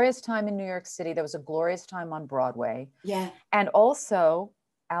a glorious time in New York City. That was a glorious time on Broadway. Yeah. And also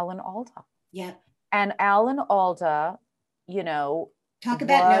Alan Alda. Yeah. And Alan Alda, talk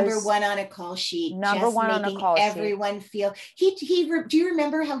about number one on a call sheet. Number one on a call sheet. Everyone feel. Do you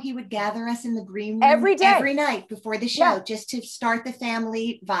remember how he would gather us in the green room every day, every night before the show, just to start the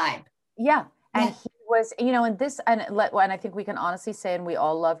family vibe? Yeah. And he was, and I think we can honestly say, and we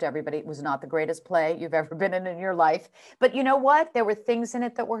all loved everybody. It was not the greatest play you've ever been in your life. But you know what? There were things in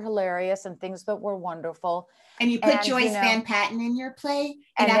it that were hilarious and things that were wonderful. And you put Joyce Van Patten in your play.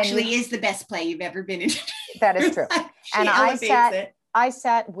 It actually is the best play you've ever been in. That is true. And I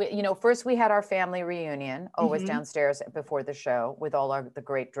sat with, first we had our family reunion, always downstairs before the show with all the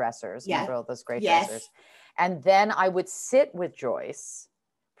great dressers. Yeah. Remember all those great dressers? And then I would sit with Joyce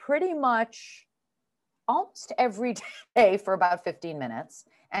pretty much almost every day for about 15 minutes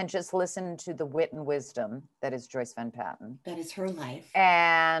and just listen to the wit and wisdom that is Joyce Van Patten. That is her life.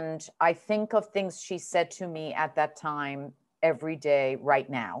 And I think of things she said to me at that time every day right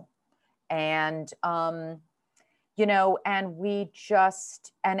now. And, and we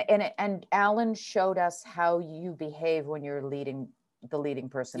just, and Alan showed us how you behave when you're the leading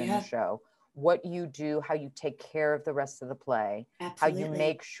person in the show. What you do, how you take care of the rest of the play, Absolutely. How you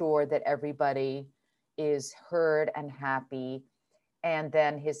make sure that everybody is heard and happy. And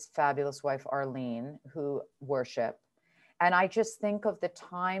then his fabulous wife, Arlene, who worship. And I just think of the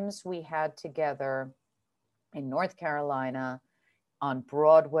times we had together in North Carolina, on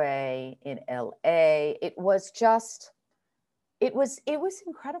Broadway, in LA. It was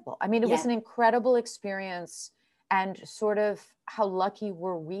incredible. I mean, it was an incredible experience. And sort of how lucky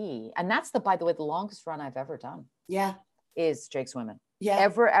were we? And that's by the way, the longest run I've ever done. Yeah. Is Jake's Women. Yeah.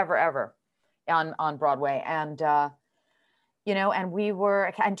 Ever on Broadway. And, and we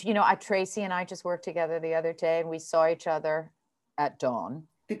were, Tracy and I just worked together the other day and we saw each other at dawn.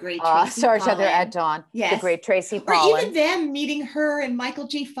 The great Tracy Pollan. Each other at dawn. Yes. The great Tracy Pollan. Or even them meeting her and Michael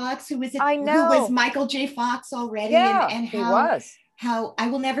J. Fox, who was Michael J. Fox already. Yeah, and he was. How I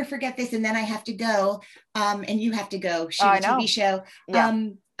will never forget this, and then I have to go, and you have to go shoot a TV show. Yeah.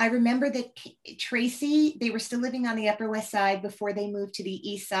 I remember that Tracy, they were still living on the Upper West Side before they moved to the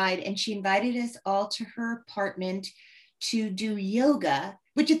East Side, and she invited us all to her apartment to do yoga,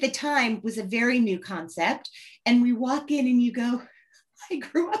 which at the time was a very new concept. And we walk in and you go, I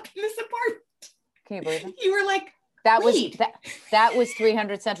grew up in this apartment. Can you believe it? You were like, that was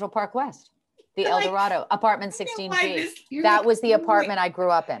 300 Central Park West. The El Dorado, apartment 16G. That was the apartment I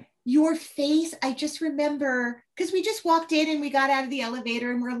grew up in. Your face, I just remember, because we just walked in and we got out of the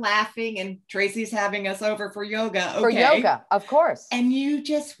elevator and we're laughing and Tracy's having us over for yoga. Okay. For yoga, of course. And you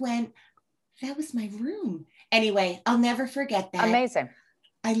just went, that was my room. Anyway, I'll never forget that. Amazing.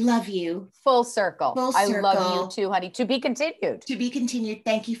 I love you. Full circle. I love you too, honey. To be continued. To be continued.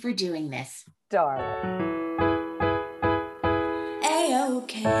 Thank you for doing this. Darling.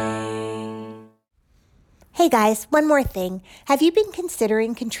 A-okay. Hey guys, one more thing. Have you been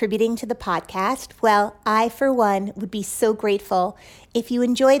considering contributing to the podcast? Well, I, for one, would be so grateful if you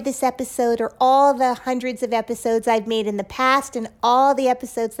enjoyed this episode or all the hundreds of episodes I've made in the past and all the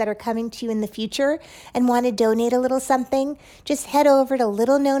episodes that are coming to you in the future and want to donate a little something. Just head over to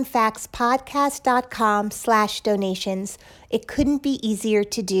littleknownfactspodcast.com/donations. It couldn't be easier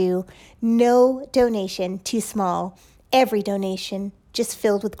to do. No donation too small. Every donation just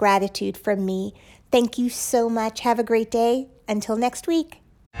filled with gratitude from me. Thank you so much. Have a great day. Until next week.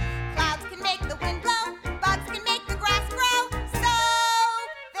 Clouds can make the wind blow. Bugs can make the grass grow. So,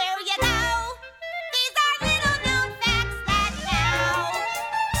 there you go. These are little known facts that now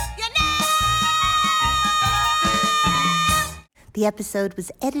you know. The episode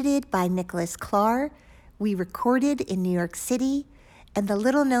was edited by Nicholas Clark. We recorded in New York City. And the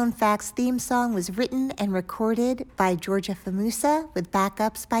Little Known Facts theme song was written and recorded by Georgia Famusa with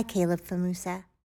backups by Caleb Famusa.